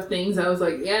lot of things. I was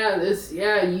like,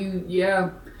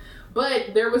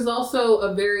 But there was also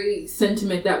a very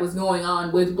sentiment that was going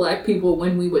on with black people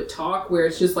when we would talk, where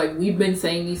it's just like, we've been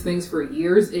saying these things for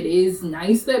years. It is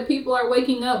nice that people are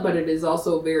waking up, but it is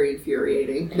also very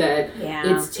infuriating that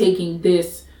it's taking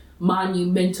this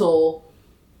monumental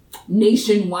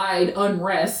nationwide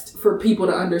unrest for people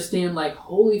to understand, like,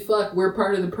 holy fuck, we're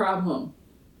part of the problem.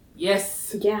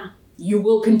 Yes. Yeah. You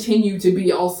will continue to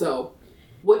be also.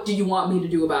 What do you want me to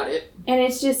do about it? And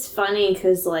it's just funny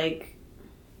because, like,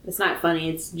 it's not funny,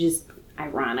 it's just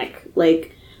ironic.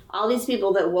 Like, all these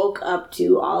people that woke up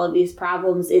to all of these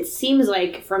problems, it seems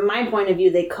like, from my point of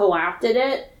view, they co-opted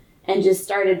it and just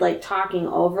started, like, talking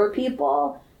over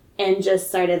people and just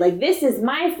started, like, this is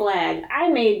my flag. I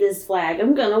made this flag.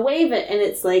 I'm gonna wave it. And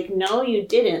it's like, no, you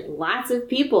didn't. Lots of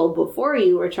people before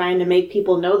you were trying to make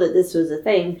people know that this was a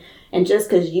thing. And just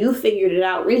because you figured it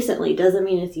out recently doesn't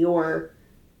mean it's your,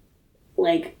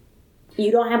 like... You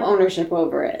don't have ownership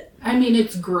over it. I mean,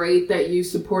 it's great that you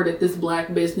supported this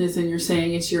black business and you're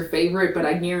saying it's your favorite, but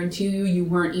I guarantee you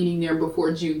weren't eating there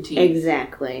before Juneteenth.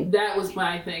 Exactly. That was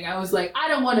my thing. I was like, I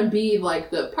don't want to be like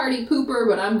the party pooper,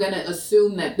 but I'm going to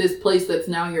assume that this place that's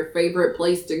now your favorite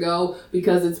place to go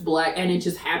because it's black and it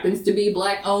just happens to be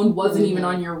black owned wasn't even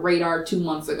on your radar 2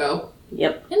 months ago.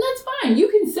 Yep. And that's fine. You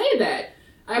can say that.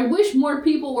 I wish more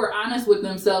people were honest with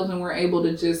themselves and were able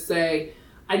to just say,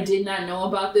 I did not know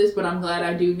about this, but I'm glad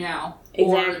I do now.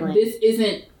 Exactly. Or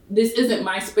this isn't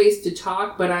my space to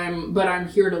talk, but I'm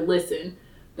here to listen.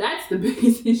 That's the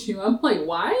biggest issue. I'm like,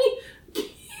 why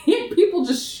can't people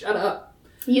just shut up?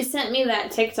 You sent me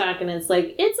that TikTok and it's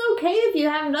like, it's okay if you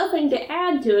have nothing to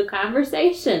add to a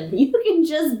conversation. You can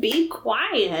just be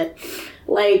quiet.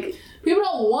 Like, people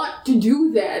don't want to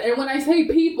do that. And when I say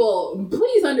people,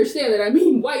 please understand that I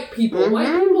mean white people. Mm-hmm.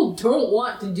 White people don't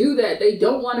want to do that. They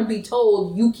don't want to be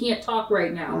told, you can't talk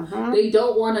right now. Mm-hmm. They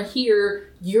don't want to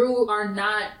hear, you are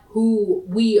not who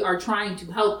we are trying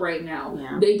to help right now.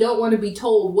 Yeah. They don't want to be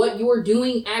told what you're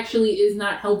doing actually is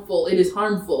not helpful. It is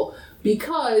harmful.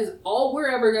 Because all we're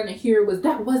ever going to hear was,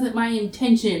 that wasn't my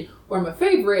intention. Or my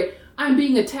favorite, I'm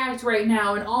being attacked right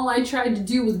now and all I tried to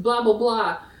do was blah, blah,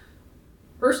 blah.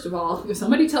 First of all, if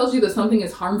somebody tells you that something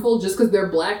is harmful just because they're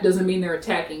black doesn't mean they're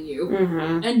attacking you.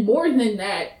 Mm-hmm. And more than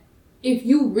that, if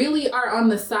you really are on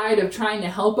the side of trying to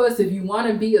help us, if you want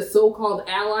to be a so-called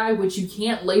ally, which you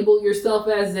can't label yourself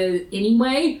as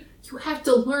anyway, you have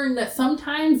to learn that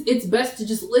sometimes it's best to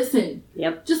just listen.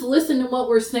 Yep. Just listen to what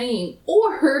we're saying.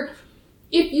 Or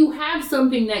if you have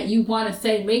something that you want to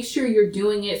say, make sure you're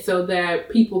doing it so that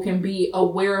people can be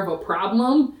aware of a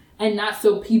problem and not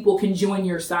so people can join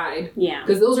your side. Yeah.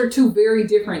 Because those are two very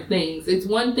different things. It's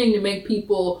one thing to make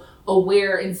people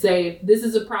aware and say, this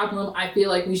is a problem, I feel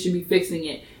like we should be fixing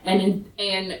it.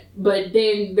 But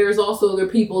then there's also the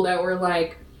people that were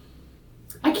like,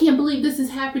 I can't believe this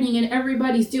is happening and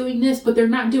everybody's doing this, but they're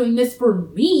not doing this for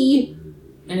me.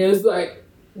 And it was like,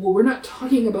 well, we're not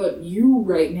talking about you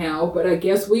right now, but I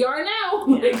guess we are now.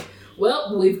 Like,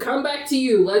 well, we've come back to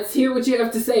you. Let's hear what you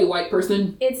have to say, white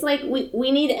person. It's like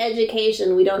we need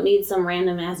education. We don't need some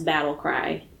random ass battle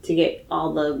cry to get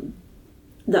all the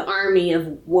army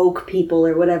of woke people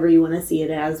or whatever you want to see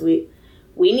it as. We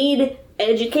need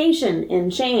education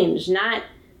and change, not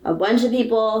a bunch of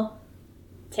people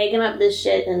taking up this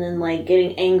shit and then like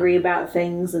getting angry about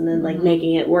things and then like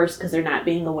making it worse because they're not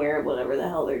being aware of whatever the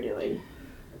hell they're doing.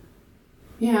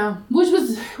 Yeah,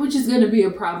 which is going to be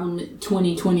a problem in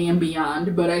 2020 and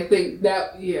beyond. But I think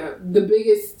that, the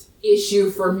biggest issue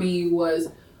for me was,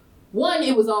 one,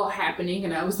 it was all happening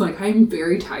and I was like, I'm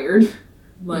very tired.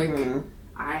 Like,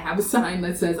 I have a sign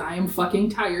that says I am fucking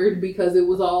tired because it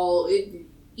was all,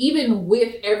 even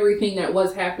with everything that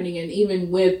was happening and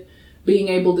even with being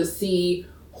able to see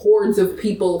hordes of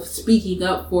people speaking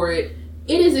up for it,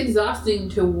 it is exhausting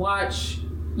to watch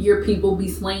your people be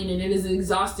slain, and it is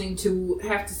exhausting to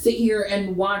have to sit here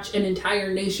and watch an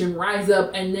entire nation rise up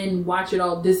and then watch it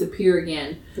all disappear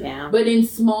again. Yeah. But in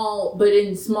small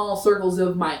circles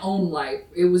of my own life,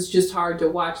 it was just hard to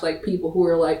watch like people who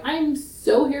are like, I'm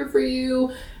so here for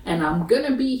you and I'm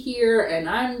gonna be here and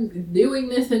I'm doing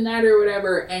this and that or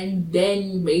whatever, and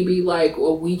then maybe like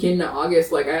a week into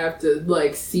August, like I have to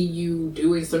like see you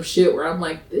doing some shit where I'm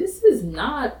like, this doesn't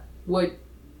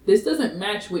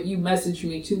match what you messaged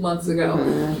me 2 months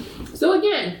ago. So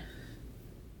again,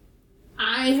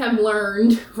 I have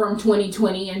learned from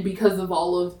 2020, and because of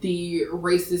all of the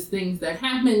racist things that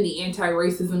happen, the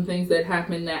anti-racism things that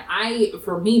happen, that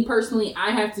for me personally,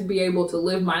 I have to be able to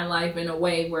live my life in a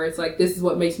way where it's like, this is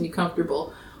what makes me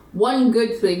comfortable. One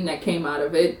good thing that came out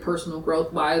of it, personal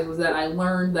growth wise, was that I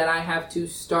learned that I have to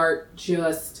start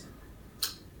just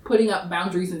putting up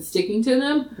boundaries and sticking to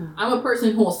them. I'm a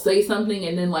person who will say something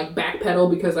and then like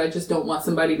backpedal because I just don't want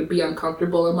somebody to be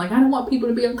uncomfortable. I'm like, I don't want people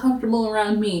to be uncomfortable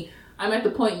around me. I'm at the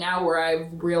point now where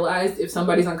I've realized if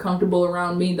somebody's uncomfortable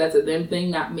around me, that's a them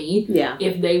thing, not me. Yeah.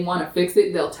 If they want to fix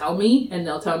it, they'll tell me, and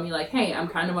they'll tell me like, hey, I'm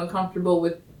kind of uncomfortable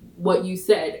with what you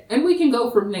said, and we can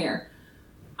go from there.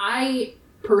 I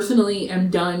personally am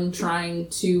done trying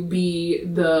to be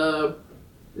the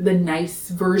nice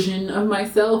version of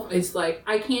myself. It's like,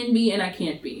 I can be and I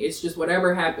can't be. It's just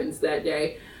whatever happens that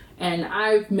day. And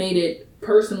I've made it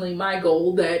personally my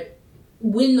goal that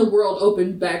when the world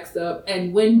opens back up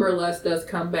and when burlesque does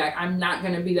come back, I'm not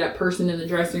going to be that person in the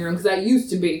dressing room, because I used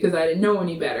to be, because I didn't know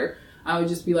any better. I would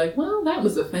just be like, well, that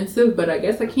was offensive, but I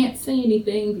guess I can't say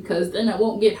anything because then I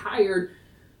won't get hired.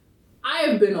 I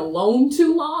have been alone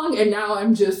too long, and now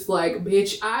I'm just like,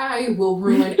 bitch, I will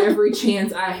ruin every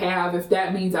chance I have if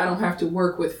that means I don't have to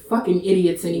work with fucking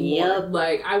idiots anymore. Yep.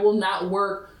 Like, I will not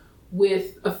work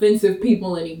with offensive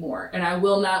people anymore, and I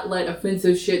will not let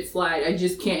offensive shit slide. I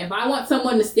just can't. If I want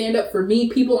someone to stand up for me,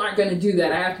 people aren't going to do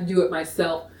that. I have to do it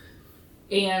myself.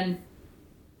 And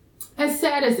as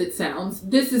sad as it sounds,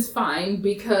 this is fine,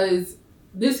 because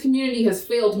this community has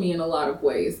failed me in a lot of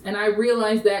ways, and I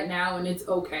realize that now, and it's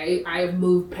okay. I have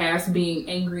moved past being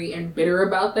angry and bitter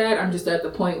about that. I'm just at the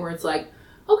point where it's like,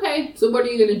 okay, so what are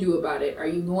you going to do about it? Are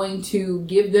you going to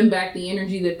give them back the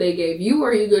energy that they gave you, or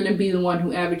are you going to be the one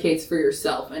who advocates for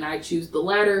yourself? And I choose the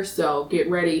latter, so get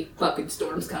ready. Fucking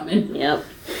storm's coming. Yep.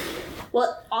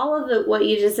 Well, all of what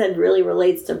you just said really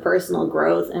relates to personal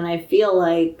growth, and I feel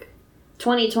like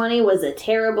 2020 was a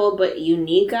terrible but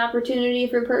unique opportunity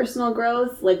for personal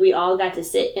growth. Like, we all got to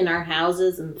sit in our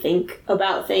houses and think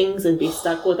about things and be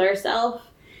stuck with ourselves.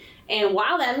 And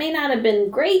while that may not have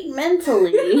been great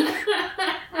mentally,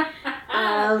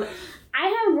 I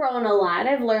have grown a lot.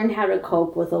 I've learned how to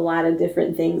cope with a lot of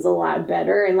different things a lot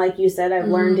better. And like you said, I've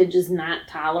learned to just not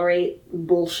tolerate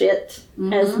bullshit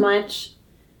as much.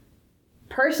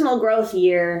 Personal growth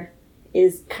year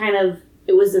is kind of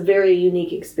it was a very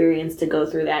unique experience to go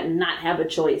through that and not have a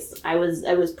choice. I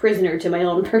was prisoner to my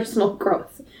own personal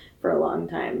growth for a long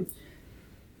time.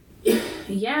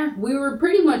 Yeah, we were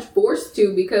pretty much forced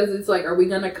to, because it's like, are we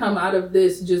going to come out of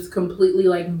this just completely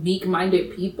like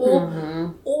meek-minded people?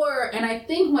 Mm-hmm. And I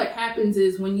think what happens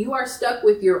is when you are stuck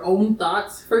with your own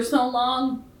thoughts for so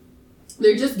long,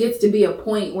 there just gets to be a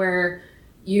point where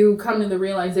you come to the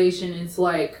realization it's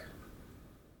like,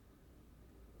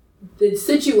 the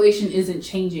situation isn't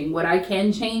changing. What I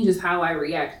can change is how I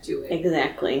react to it.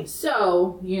 Exactly.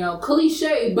 So,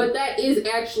 cliche, but that is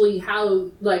actually how,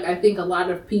 like, I think a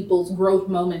lot of people's growth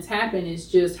moments happen,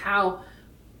 is just how,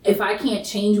 if I can't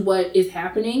change what is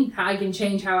happening, how I can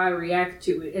change how I react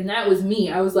to it. And that was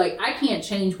me. I was like, I can't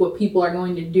change what people are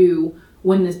going to do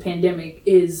when this pandemic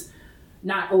is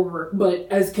not over, but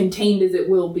as contained as it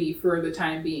will be for the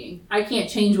time being. I can't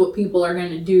change what people are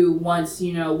going to do once,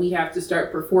 we have to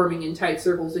start performing in tight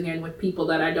circles again with people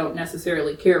that I don't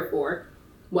necessarily care for.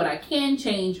 What I can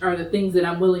change are the things that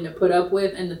I'm willing to put up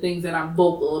with and the things that I'm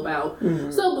vocal about. Mm-hmm.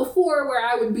 So before, where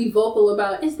I would be vocal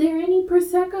about, is there any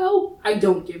Prosecco? I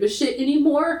don't give a shit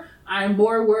anymore. I'm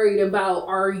more worried about,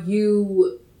 are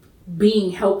you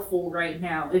being helpful right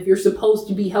now? If you're supposed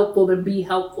to be helpful, then be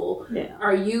helpful. Yeah.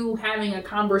 Are you having a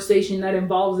conversation that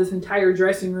involves this entire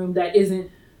dressing room that isn't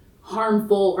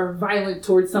harmful or violent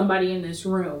towards somebody in this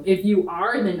room? If you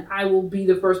are, then I will be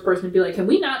the first person to be like, can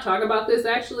we not talk about this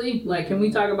actually? Like, can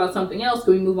we talk about something else?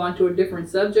 Can we move on to a different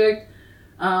subject?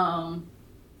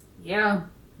 Yeah,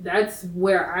 that's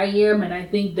where I am, and I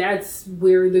think that's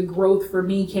where the growth for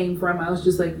me came from. I was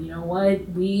just like, you know what?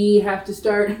 We have to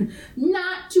start,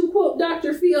 not to quote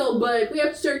Dr. Phil, but we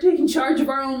have to start taking charge of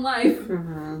our own life.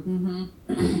 Mm-hmm.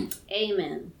 Mm-hmm.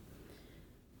 Amen.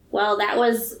 Well, that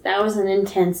was an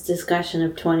intense discussion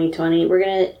of 2020. We're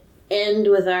going to end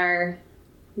with our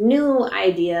new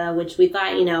idea, which we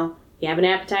thought, we have an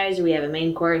appetizer, we have a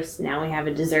main course, now we have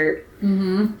a dessert.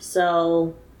 Mm-hmm.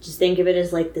 So just think of it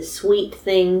as like the sweet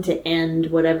thing to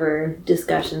end whatever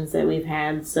discussions that we've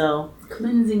had. So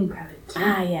cleansing palate.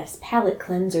 Ah, yes, palate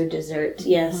cleanser dessert.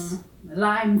 Yes. Mm-hmm.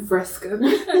 Lime fresca.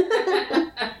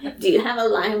 Do you have a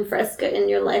lime fresca in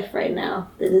your life right now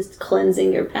that is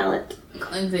cleansing your palate?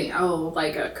 Cleansing? Oh,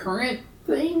 like a current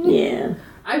thing? Yeah.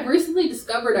 I've recently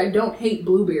discovered I don't hate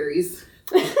blueberries.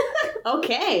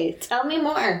 Okay, tell me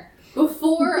more.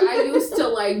 Before, I used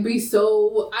to, be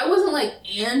I wasn't,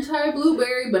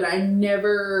 anti-blueberry, but I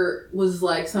never was,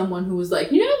 someone who was like,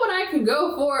 you know what I could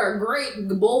go for? A great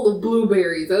bowl of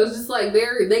blueberries. I was just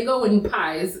they go in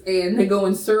pies, and they go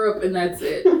in syrup, and that's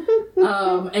it.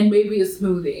 And maybe a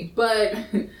smoothie. But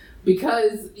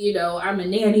because, I'm a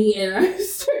nanny, and I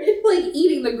started,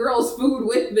 eating the girls' food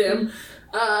with them,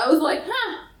 I was like,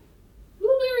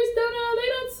 blueberries they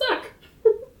don't suck.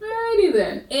 Alrighty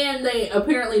then. And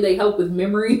they help with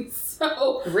memory.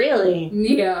 So really?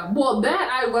 Yeah. Well, that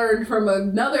I learned from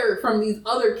these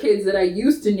other kids that I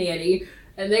used to nanny,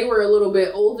 and they were a little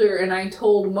bit older, and I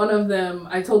told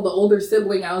the older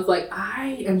sibling, I was like,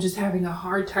 I am just having a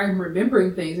hard time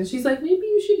remembering things. And she's like, maybe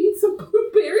you should eat some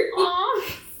blueberries.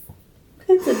 Aww.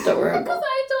 That's adorable. Because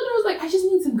I told her, I was like, I just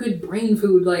need some good brain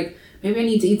food. Maybe I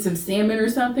need to eat some salmon or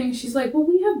something. She's like, well,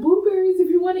 we have blueberries if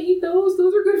you want to eat those.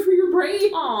 Those are good for your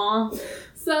brain. Aww.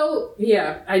 So,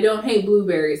 yeah, I don't hate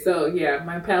blueberries. So, yeah,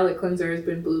 my palate cleanser has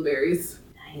been blueberries.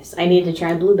 Nice. I need to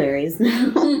try blueberries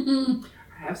now. I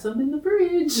have some in the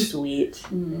fridge. Sweet.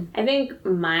 Mm. I think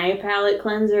my palate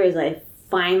cleanser is I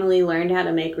finally learned how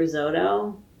to make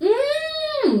risotto.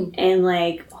 And,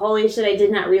 holy shit, I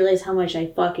did not realize how much I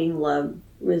fucking love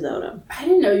risotto. I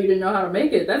didn't know you didn't know how to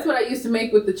make it. That's what I used to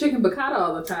make with the chicken piccata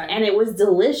all the time. And it was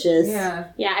delicious. Yeah.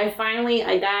 Yeah,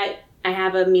 I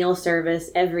have a meal service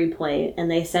every plate,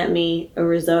 and they sent me a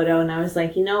risotto, and I was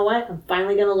like, you know what? I'm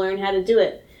finally going to learn how to do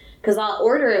it. Because I'll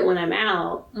order it when I'm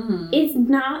out. Mm-hmm. It's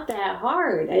not that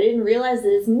hard. I didn't realize that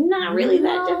it's not really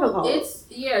that difficult.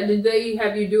 Did they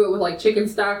have you do it with chicken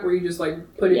stock where you just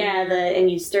put it in? And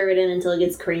you stir it in until it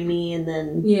gets creamy and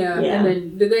then... Yeah, and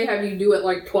then did they have you do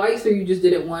it twice or you just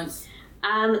did it once?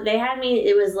 They had me,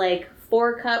 it was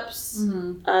 4 cups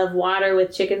of water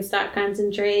with chicken stock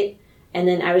concentrate. And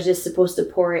then I was just supposed to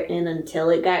pour it in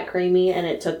until it got creamy, and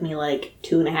it took me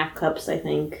 2.5 cups, I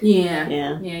think.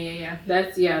 Yeah.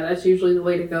 That's usually the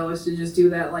way to go, is to just do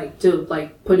that,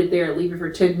 put it there, leave it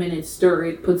for 10 minutes, stir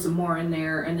it, put some more in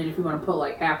there, and then if you want to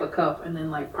put half a cup, and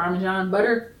then Parmesan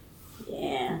butter.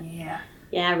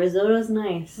 Yeah, risotto's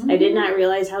nice. Mm-hmm. I did not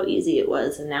realize how easy it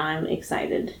was, and now I'm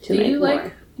excited to make more. Do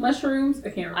you mushrooms. I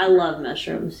can't remember. I love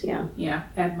mushrooms, yeah. Yeah,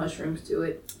 add mushrooms to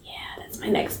it. Yeah, that's my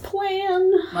next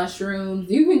plan. Mushrooms.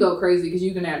 You can go crazy because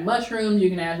you can add mushrooms. You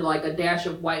can add like a dash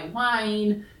of white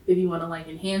wine if you want to like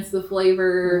enhance the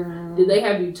flavor. Did they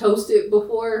have you toast it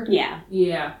before? Yeah.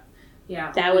 Yeah.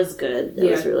 Yeah. That was good. That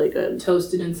was really good.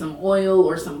 Toast it in some oil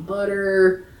or some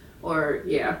butter. Or,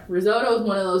 risotto is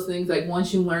one of those things, like,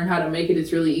 once you learn how to make it,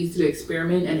 it's really easy to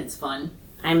experiment, and it's fun.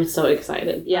 I'm so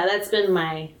excited. Yeah, that's been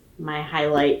my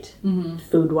highlight,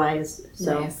 food-wise.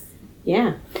 So,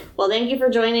 yeah. Well, thank you for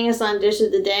joining us on Dish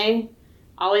of the Day.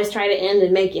 Always try to end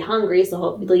and make you hungry, so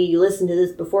hopefully you listen to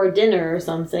this before dinner or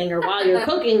something, or while you're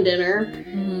cooking dinner.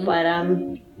 But,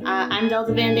 I'm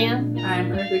Delta Van Dam.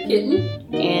 I'm Eartha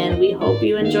Kitten. And we hope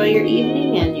you enjoy your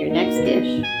evening and your next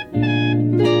dish.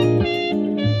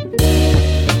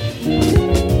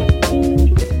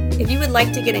 If you would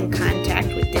like to get in contact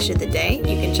with Dish of the Day, you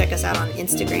can check us out on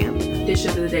Instagram. Dish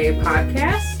of the Day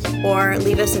Podcast. Or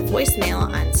leave us a voicemail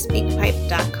on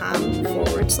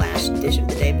speakpipe.com/Dish of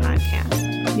the Day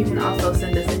Podcast. You can also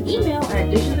send us an email at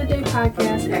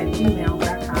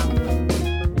dishofthetodaypodcast@gmail.com.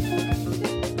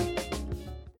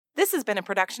 This has been a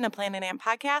production of Planet Amp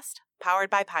Podcast, powered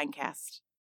by Pinecast.